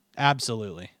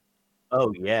 Absolutely.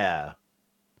 Oh yeah.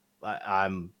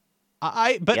 I'm.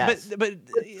 But Yes. but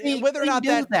See, whether or we not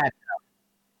do that.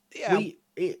 Yeah.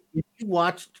 if you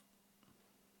watched,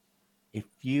 if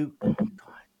you. Oh, God.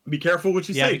 Be careful what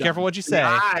you say. Be careful what you say.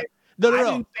 I No.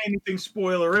 didn't say anything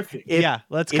spoilerific.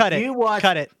 Let's If cut it. you watch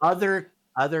Cut it.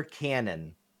 other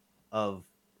canon of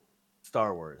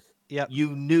Star Wars, Yep.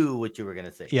 you knew what you were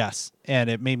gonna say. Yes, and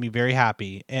it made me very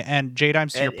happy. And J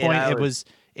Dimes, to your point,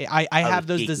 I have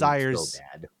those desires. So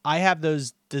bad. I have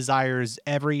those desires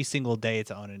every single day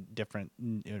to own a different,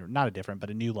 not a different,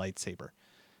 but a new lightsaber.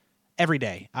 Every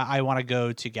day, I want to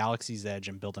go to Galaxy's Edge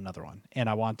and build another one, and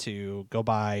I want to go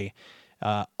buy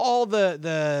all the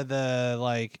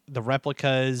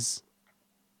replicas.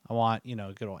 I want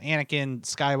good old Anakin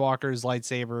Skywalker's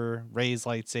lightsaber, Rey's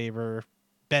lightsaber,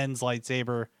 Ben's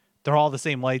lightsaber. They're all the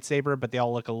same lightsaber, but they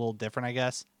all look a little different, I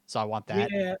guess. So I want that.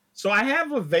 Yeah. So I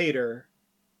have a Vader.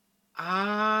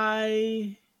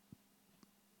 I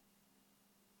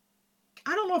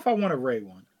don't know if I want a Rey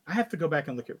one. I have to go back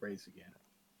and look at Rey's again.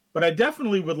 But I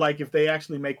definitely would like if they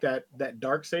actually make that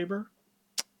dark saber.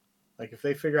 Like if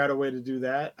they figure out a way to do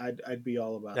that, I'd be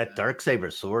all about that. That dark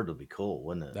saber sword would be cool,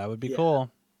 wouldn't it? That would be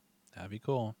cool. That'd be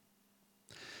cool.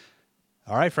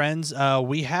 All right, friends.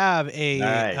 We have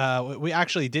we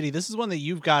actually, Diddy, this is one that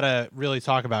you've got to really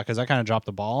talk about because I kind of dropped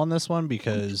the ball on this one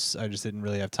because I just didn't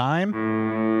really have time.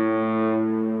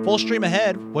 Full stream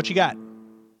ahead. What you got?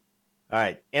 All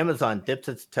right. Amazon dips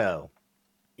its toe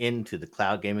into the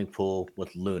cloud gaming pool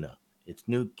with Luna, its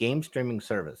new game streaming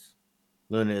service.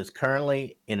 Luna is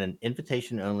currently in an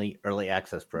invitation-only early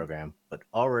access program, but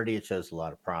already it shows a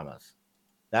lot of promise.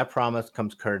 That promise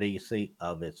comes courtesy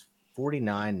of its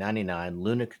 $49.99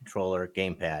 Luna controller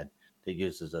gamepad that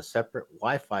uses a separate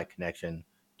Wi-Fi connection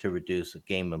to reduce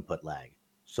game input lag.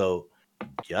 So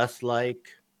just like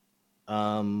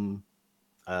the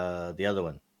other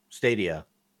one, Stadia,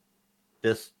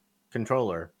 this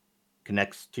controller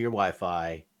connects to your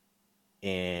Wi-Fi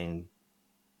and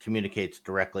communicates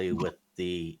directly with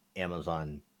the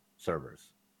Amazon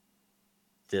servers.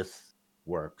 This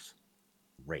works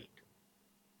great.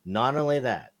 Not only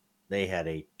that, they had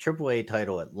a AAA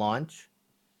title at launch.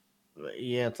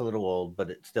 Yeah, it's a little old, but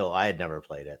it's still, I had never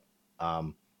played it.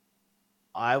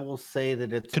 I will say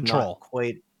that it's not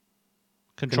quite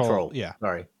Control. Yeah.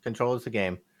 Sorry. Control is the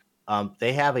game.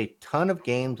 They have a ton of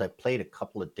games. I played a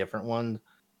couple of different ones.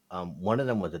 One of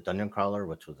them was a dungeon crawler,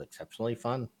 which was exceptionally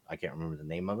fun. I can't remember the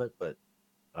name of it, but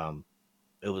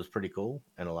it was pretty cool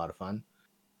and a lot of fun.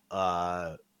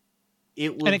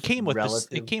 It came with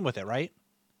it came with it, right?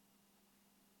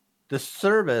 The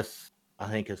service, I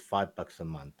think, is $5 a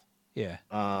month. Yeah.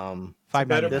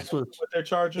 $5. This was what they're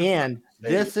charging, and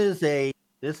this is a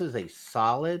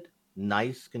solid,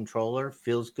 nice controller.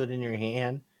 Feels good in your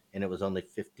hand, and it was only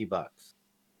 $50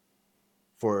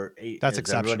 for that's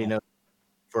exceptional.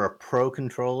 For a pro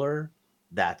controller,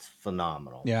 that's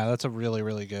phenomenal. Yeah, that's a really,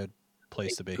 really good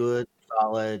place to be. Good,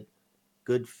 solid,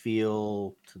 good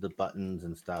feel to the buttons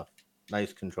and stuff.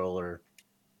 Nice controller.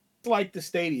 It's like the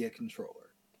Stadia controller.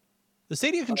 The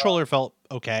Stadia controller felt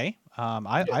okay.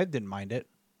 I didn't mind it.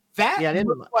 That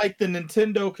looked like the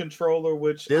Nintendo controller,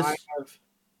 which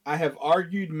I have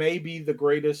argued may be the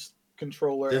greatest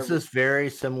controller. This is very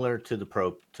similar to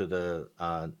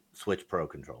the Switch Pro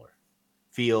controller.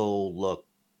 Feel, look,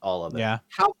 all of it. Yeah.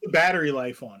 How's the battery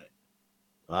life on it?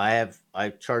 I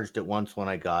charged it once when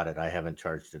I got it. I haven't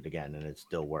charged it again, and it's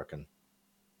still working.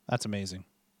 That's amazing.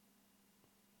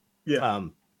 Yeah.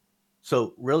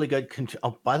 So really good.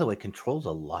 Oh, by the way, Control's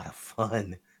a lot of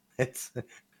fun. It's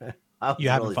I was You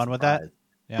having really fun with that? surprised.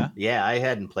 Yeah. Yeah, I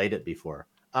hadn't played it before.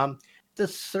 The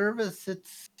service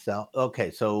itself.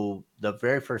 Okay, so the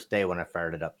very first day when I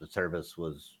fired it up, the service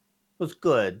was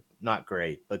good, not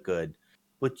great, but good.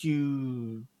 But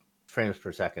frames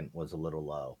per second was a little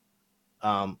low.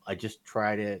 I just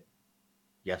tried it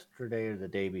yesterday or the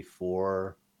day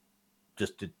before,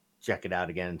 just to check it out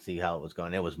again and see how it was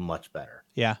going. It was much better.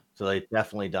 Yeah. So they've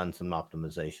definitely done some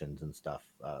optimizations and stuff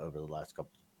over the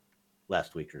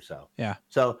last week or so. Yeah.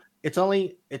 So it's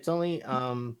only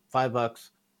 $5.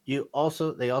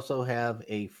 They also have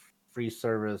a free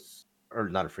service, or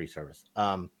not a free service,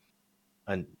 an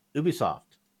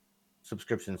Ubisoft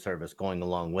subscription service going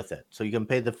along with it. So you can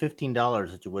pay the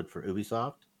 $15 that you would for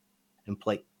Ubisoft and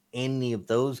play any of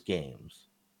those games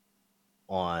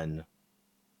on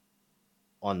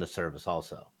the service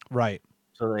also. Right.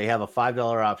 So they have a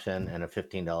 $5 option and a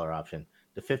 $15 option.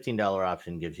 The $15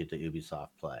 option gives you the Ubisoft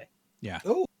Play. Yeah.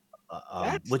 Oh,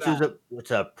 Which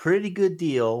is a pretty good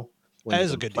deal when That you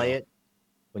is a can good play deal. it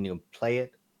when you can play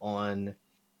it on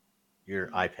your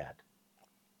iPad.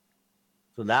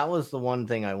 So that was the one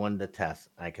thing I wanted to test.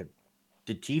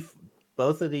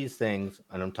 Both of these things,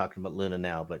 and I'm talking about Luna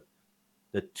now, but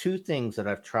the two things that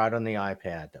I've tried on the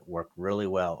iPad that work really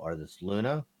well are this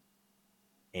Luna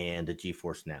and the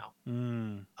GeForce Now.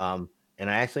 And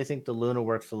I actually think the Luna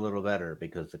works a little better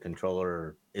because the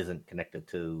controller isn't connected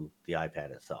to the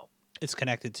iPad itself. It's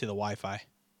connected to the Wi-Fi.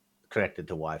 Connected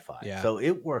to Wi-Fi. Yeah. So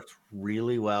it works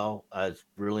really well. I was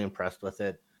really impressed with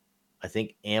it. I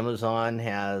think Amazon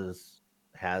has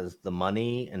the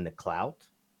money and the clout.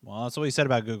 Well, that's what he said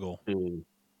about Google.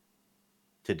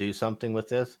 To do something with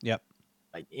this. Yep.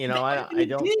 I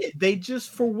don't. They just,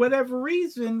 for whatever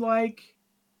reason, like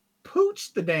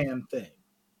pooched the damn thing.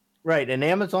 Right, and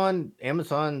Amazon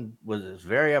was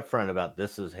very upfront about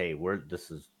this is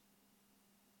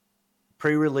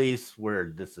pre-release,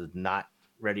 this is not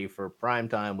ready for prime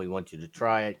time. We want you to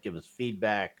try it, give us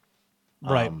feedback.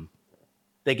 Right.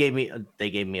 They gave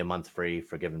me a month free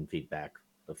for giving feedback.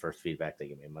 The first feedback they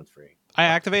gave me a month free. I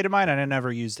activated mine and I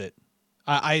never used it.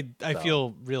 I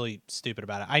feel really stupid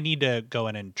about it. I need to go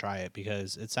in and try it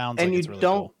because it sounds like it's really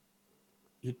cool.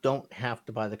 You don't have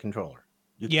to buy the controller.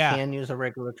 You Yeah. can use a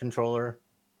regular controller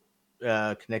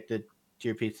connected to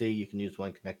your PC. You can use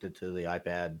one connected to the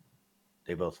iPad.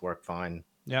 They both work fine.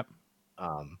 Yep.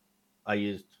 I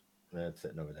used it's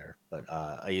sitting over there, but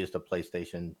I used a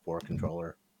PlayStation 4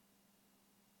 controller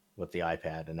with the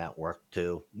iPad, and that worked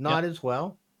too. Not as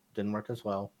well, didn't work as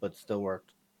well, but still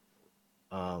worked.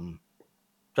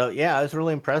 So yeah, I was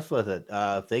really impressed with it.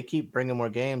 If they keep bringing more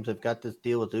games, they've got this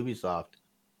deal with Ubisoft,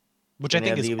 which I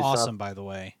think is awesome, by the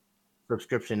way.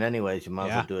 Subscription, anyways, you might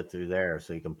as well do it through there,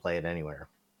 so you can play it anywhere.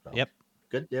 So, yep,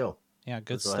 good deal. Yeah,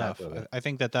 good stuff. I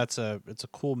think that's it's a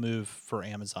cool move for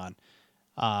Amazon.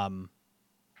 I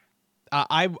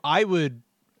would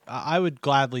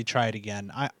gladly try it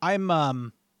again.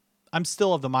 I'm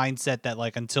still of the mindset that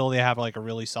like until they have like a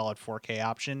really solid 4K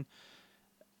option,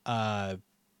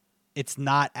 it's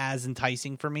not as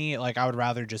enticing for me. Like I would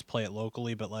rather just play it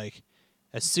locally, but like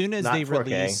as soon as they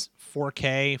release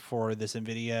 4K for this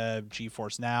NVIDIA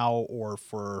GeForce Now or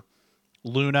for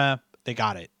Luna, they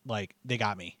got it. Like they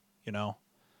got me, you know?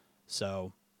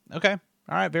 So, okay.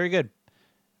 All right. Very good.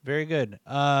 Very good.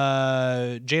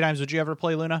 J-Dimes, would you ever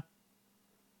play Luna?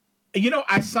 You know,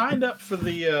 I signed up for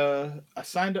the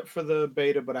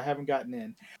beta, but I haven't gotten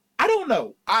in. I don't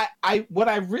know. What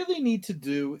I really need to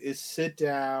do is sit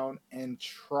down and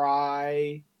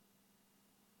try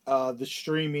the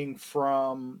streaming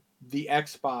from the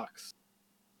Xbox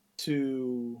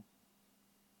to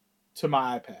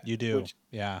my iPad. You do,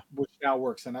 which now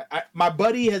works. And my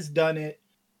buddy has done it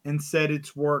and said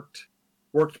it's worked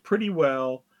pretty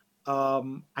well.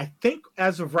 I think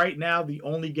as of right now, the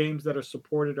only games that are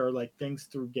supported are like things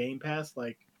through Game Pass,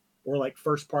 or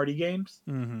first party games.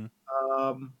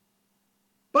 Mm-hmm.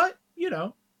 But you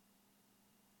know,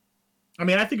 I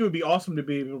mean, I think it would be awesome to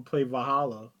be able to play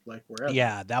Valhalla wherever.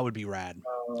 Yeah, that would be rad.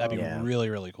 That'd be really,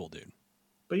 really cool, dude.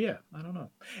 But yeah, I don't know.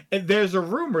 And there's a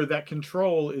rumor that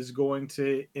Control is going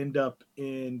to end up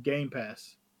in Game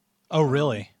Pass. Oh,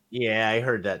 really? Yeah, I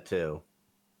heard that too.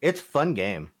 It's a fun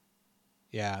game.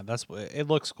 Yeah, it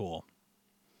looks cool.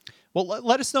 Well,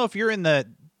 let us know if you're in the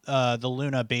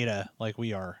Luna beta like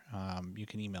we are. You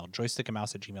can email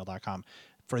joystickandmouse@gmail.com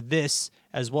for this,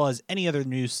 as well as any other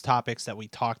news topics that we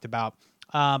talked about.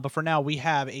 But for now, we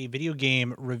have a video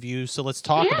game review, so let's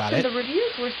talk about it. The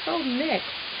reviews were so mixed.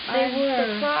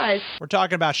 I'm surprised. We're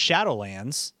talking about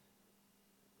Shadowlands.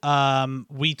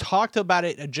 We talked about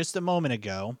it just a moment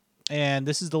ago, and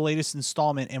this is the latest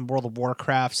installment in World of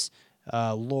Warcraft's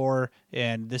lore,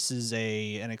 and this is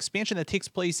an expansion that takes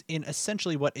place in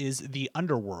essentially what is the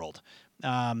underworld.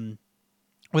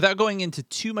 Without going into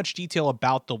too much detail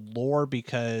about the lore,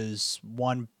 because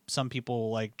one, some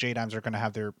people like JDimes are going to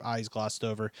have their eyes glossed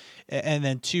over, and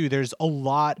then two, there's a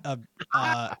lot of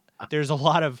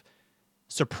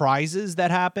surprises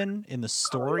that happen in the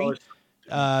story.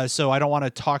 So I don't want to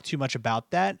talk too much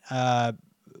about that.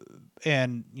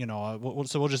 And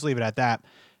so we'll just leave it at that.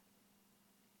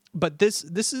 But this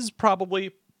is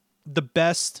probably the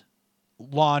best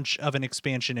launch of an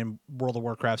expansion in World of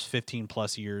Warcraft's 15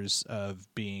 plus years of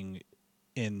being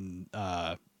in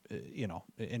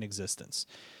in existence.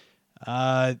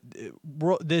 It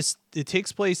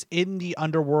takes place in the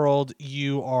underworld.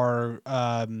 You are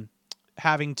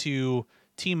having to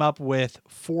team up with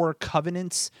 4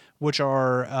 covenants, which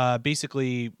are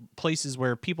basically places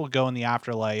where people go in the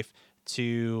afterlife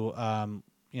to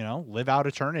live out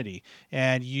eternity.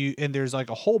 And there's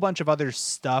like a whole bunch of other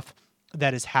stuff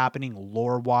that is happening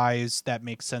lore wise that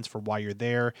makes sense for why you're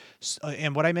there.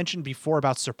 And what I mentioned before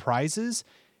about surprises,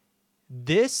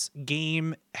 this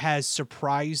game has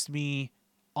surprised me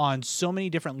on so many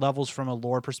different levels from a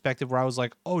lore perspective, where I was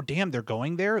like, oh damn, they're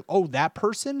going there. Oh, that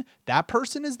person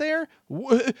is there.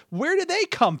 Where did they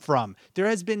come from? There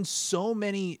has been so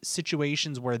many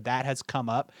situations where that has come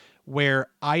up where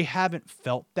I haven't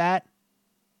felt that,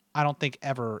 I don't think,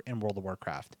 ever in World of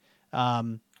Warcraft.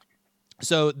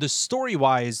 So the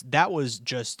story-wise, that was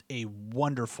just a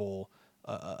wonderful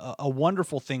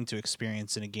thing to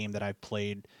experience in a game that I've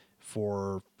played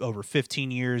for over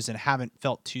 15 years and haven't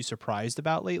felt too surprised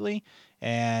about lately.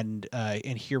 And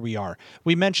here we are.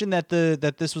 We mentioned that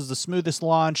this was the smoothest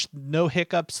launch, no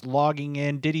hiccups logging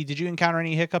in. Did you encounter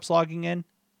any hiccups logging in?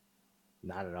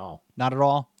 Not at all. Not at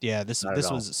all? Yeah, this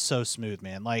was so smooth,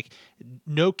 man. Like,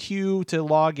 no queue to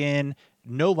log in,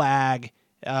 no lag.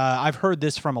 I've heard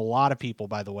this from a lot of people,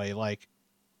 by the way. Like,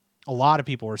 a lot of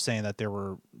people were saying that there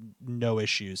were no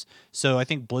issues. So I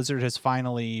think Blizzard has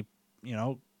finally,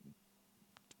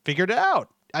 figured it out.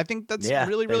 I think that's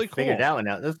really, really cool. Figured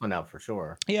this one out for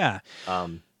sure. Yeah.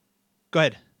 Go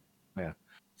ahead. Yeah.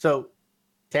 So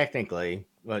technically,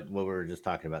 what we were just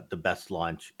talking about, the best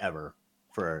launch ever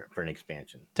for an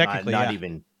expansion. Technically, not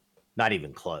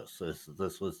even close.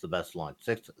 This was the best launch.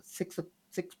 6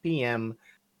 p.m.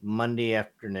 Monday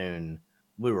afternoon,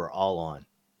 we were all on.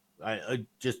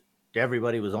 Just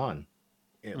everybody was on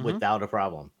without a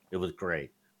problem. It was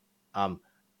great.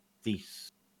 The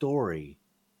story,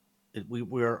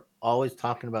 we're always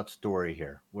talking about story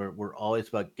here. We're always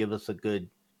about give us a good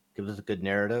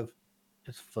narrative.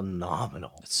 It's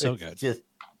phenomenal. It's so good. Just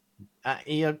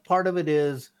part of it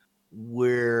is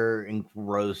we're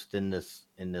engrossed in this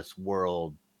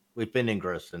world. We've been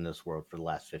engrossed in this world for the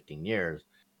last 15 years.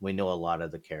 We know a lot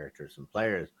of the characters and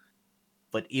players,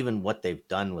 but even what they've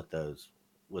done with those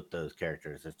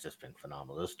characters has just been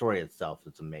phenomenal. The story itself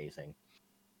is amazing.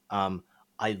 I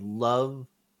love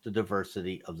the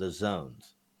diversity of the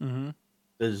zones. Mm-hmm.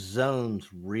 The zones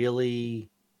really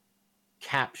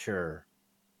capture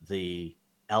the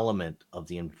element of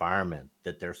the environment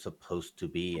that they're supposed to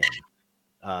be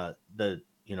in. The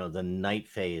night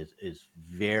phase is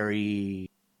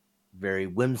very, very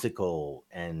whimsical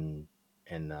and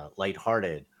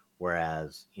lighthearted,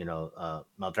 whereas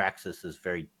Maldraxxus is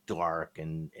very dark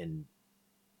and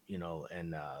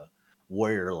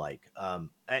warrior like.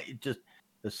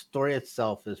 The story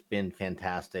itself has been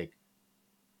fantastic.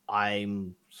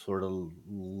 I've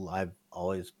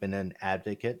always been an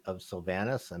advocate of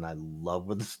Sylvanas, and I love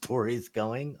where the story's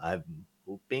going. I'm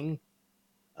hoping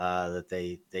that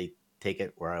they take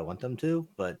it where I want them to,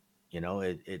 but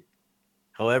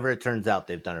however it turns out,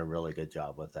 they've done a really good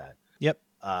job with that. Yep.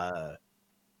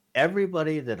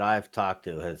 Everybody that I've talked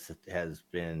to has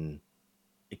been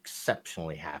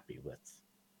exceptionally happy with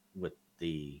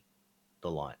the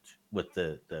launch, with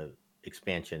the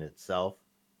expansion itself.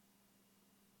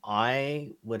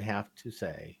 I would have to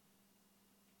say,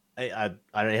 I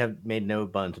have made no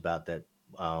bones about that.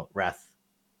 Wrath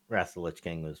of the Lich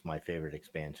King was my favorite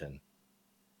expansion.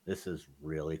 This is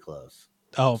really close.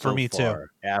 Oh, for me too.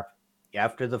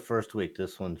 After the first week,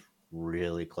 this one's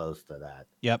really close to that.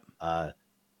 Yep.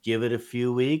 Give it a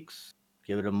few weeks,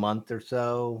 give it a month or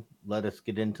so. Let us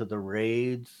get into the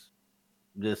raids.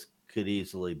 This could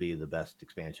easily be the best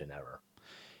expansion ever.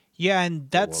 Yeah, and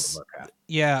that's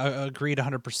agreed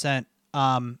 100%.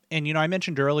 And I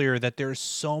mentioned earlier that there's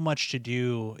so much to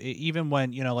do, even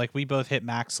when like we both hit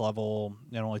max level.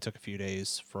 It only took a few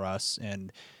days for us,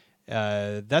 and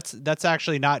That's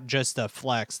actually not just a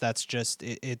flex. That's just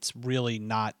it's really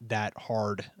not that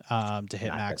hard to hit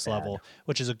Not max that bad. level,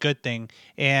 which is a good thing.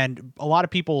 And a lot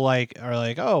of people are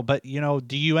like, oh, but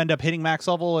do you end up hitting max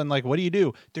level and like what do you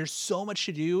do? There's so much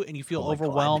to do, and you feel Oh my God.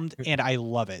 overwhelmed, and I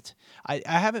love it. I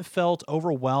haven't felt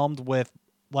overwhelmed with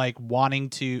like wanting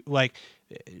to like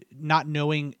not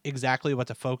knowing exactly what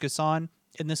to focus on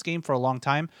in this game for a long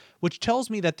time, which tells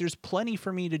me that there's plenty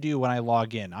for me to do when I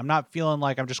log in. I'm not feeling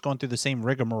like I'm just going through the same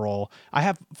rigmarole. I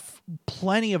have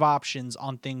plenty of options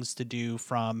on things to do,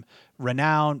 from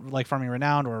renown, like farming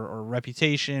renown or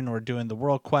reputation, or doing the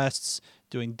world quests,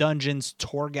 doing dungeons.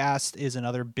 Torghast is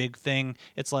another big thing.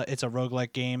 It's a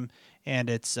roguelike game, and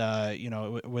it's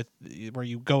with where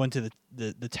you go into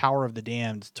the Tower of the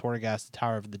Damned, Torghast, the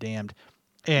Tower of the Damned,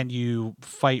 and you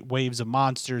fight waves of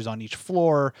monsters on each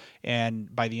floor,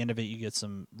 and by the end of it you get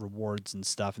some rewards and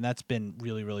stuff, and that's been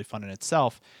really, really fun in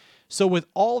itself. So with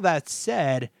all that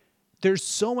said, there's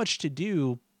so much to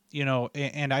do,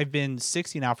 and I've been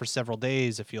 60 now for several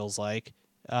days, it feels like.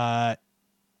 I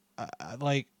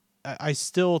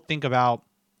still think about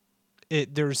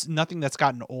it. There's nothing that's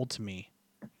gotten old to me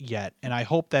yet, and I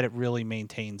hope that it really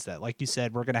maintains that. Like you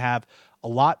said, we're going to have a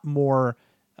lot more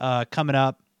coming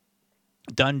up.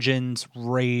 Dungeons,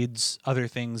 raids, other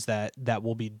things that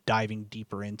we'll be diving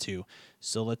deeper into.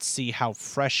 So let's see how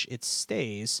fresh it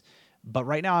stays. But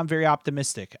right now I'm very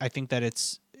optimistic. I think that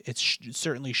it's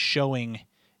certainly showing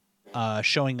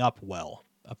up well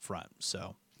up front.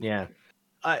 So Yeah,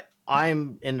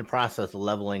 I'm in the process of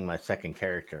leveling my second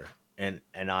character, and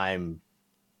I'm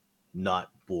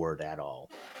not bored at all.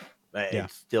 Yeah.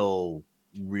 It's still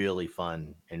really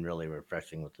fun and really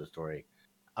refreshing with the story.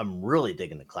 I'm really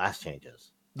digging the class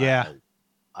changes. Yeah.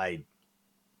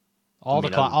 All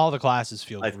the classes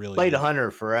feel I've really played good. a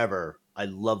hunter forever. I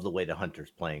love the way the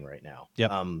hunter's playing right now.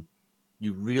 Yep.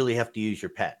 You really have to use your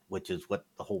pet, which is what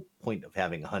the whole point of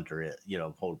having a hunter is.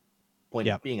 The whole point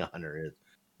Yep. of being a hunter is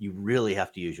you really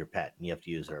have to use your pet, and you have to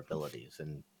use their abilities,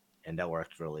 and that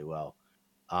works really well.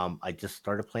 I just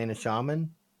started playing a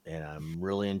shaman, and I'm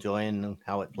really enjoying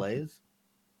how it plays.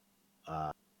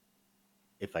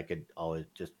 If I could always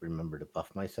just remember to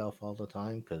buff myself all the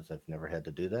time, because I've never had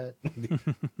to do that.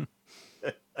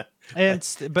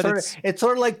 It's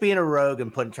sort of like being a rogue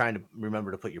and trying to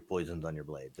remember to put your poisons on your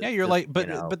blades. Yeah, you're like,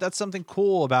 but that's something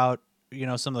cool about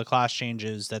some of the class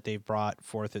changes that they've brought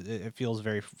forth. It feels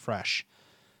very fresh.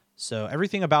 So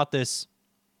everything about this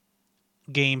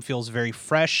game feels very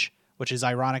fresh, which is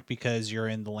ironic because you're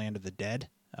in the land of the dead,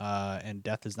 and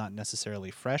death is not necessarily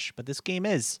fresh, but this game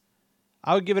is.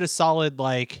 I would give it a solid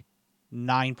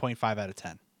 9.5 out of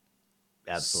 10.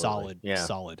 Absolutely.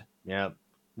 Solid. Yeah.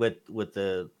 With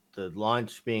the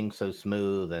launch being so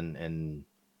smooth and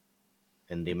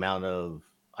the amount of,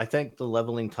 I think the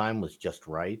leveling time was just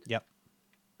right. Yep.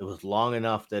 It was long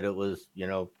enough that it was,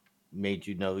 made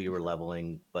you know you were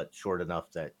leveling, but short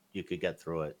enough that you could get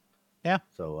through it. Yeah.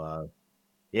 So,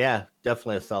 yeah,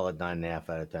 definitely a solid 9.5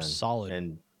 out of 10. Solid.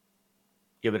 And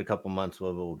give it a couple months,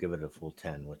 we'll give it a full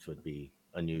 10, which would be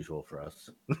unusual for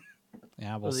us.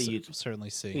 Yeah, we'll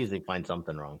certainly see. Usually find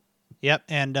something wrong. Yep,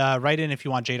 and write in if you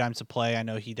want J-Dimes to play. I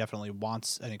know he definitely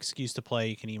wants an excuse to play.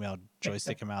 You can email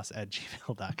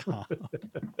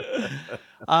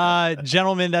joystickandmouse@gmail.com.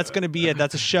 Gentlemen, that's going to be it.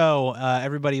 That's a show.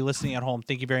 Everybody listening at home,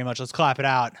 thank you very much. Let's clap it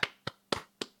out.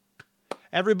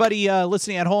 Everybody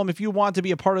listening at home, if you want to be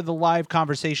a part of the live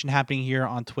conversation happening here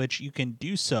on Twitch, you can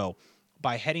do so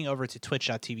by heading over to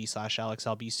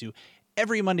twitch.tv/AlexAlbisu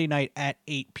every Monday night at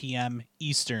 8 p.m.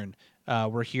 Eastern.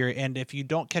 We're here, and if you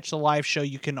don't catch the live show,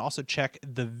 you can also check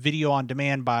the video on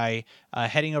demand by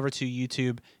heading over to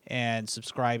YouTube and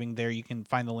subscribing there. You can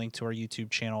find the link to our YouTube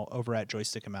channel over at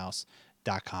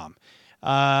joystickandmouse.com.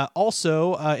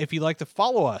 Also, if you'd like to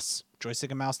follow us,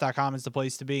 joystickandmouse.com is the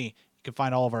place to be. You can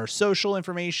find all of our social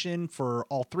information for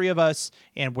all three of us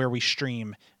and where we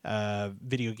stream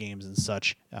video games and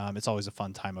such. It's always a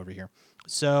fun time over here.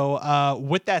 So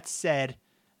with that said,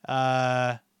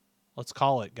 let's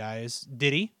call it, guys.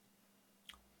 Diddy.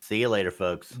 See you later,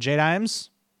 folks.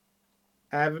 J-Dimes.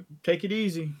 Take it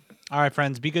easy. All right,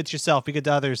 friends. Be good to yourself. Be good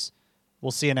to others. We'll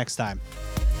see you next time.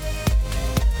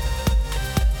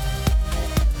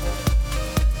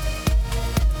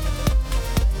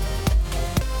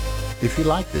 If you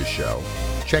like this show,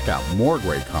 check out more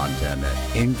great content at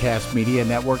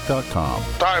incastmedianetwork.com.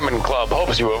 Diamond Club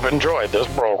hopes you have enjoyed this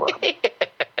program.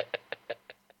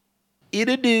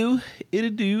 It'll do.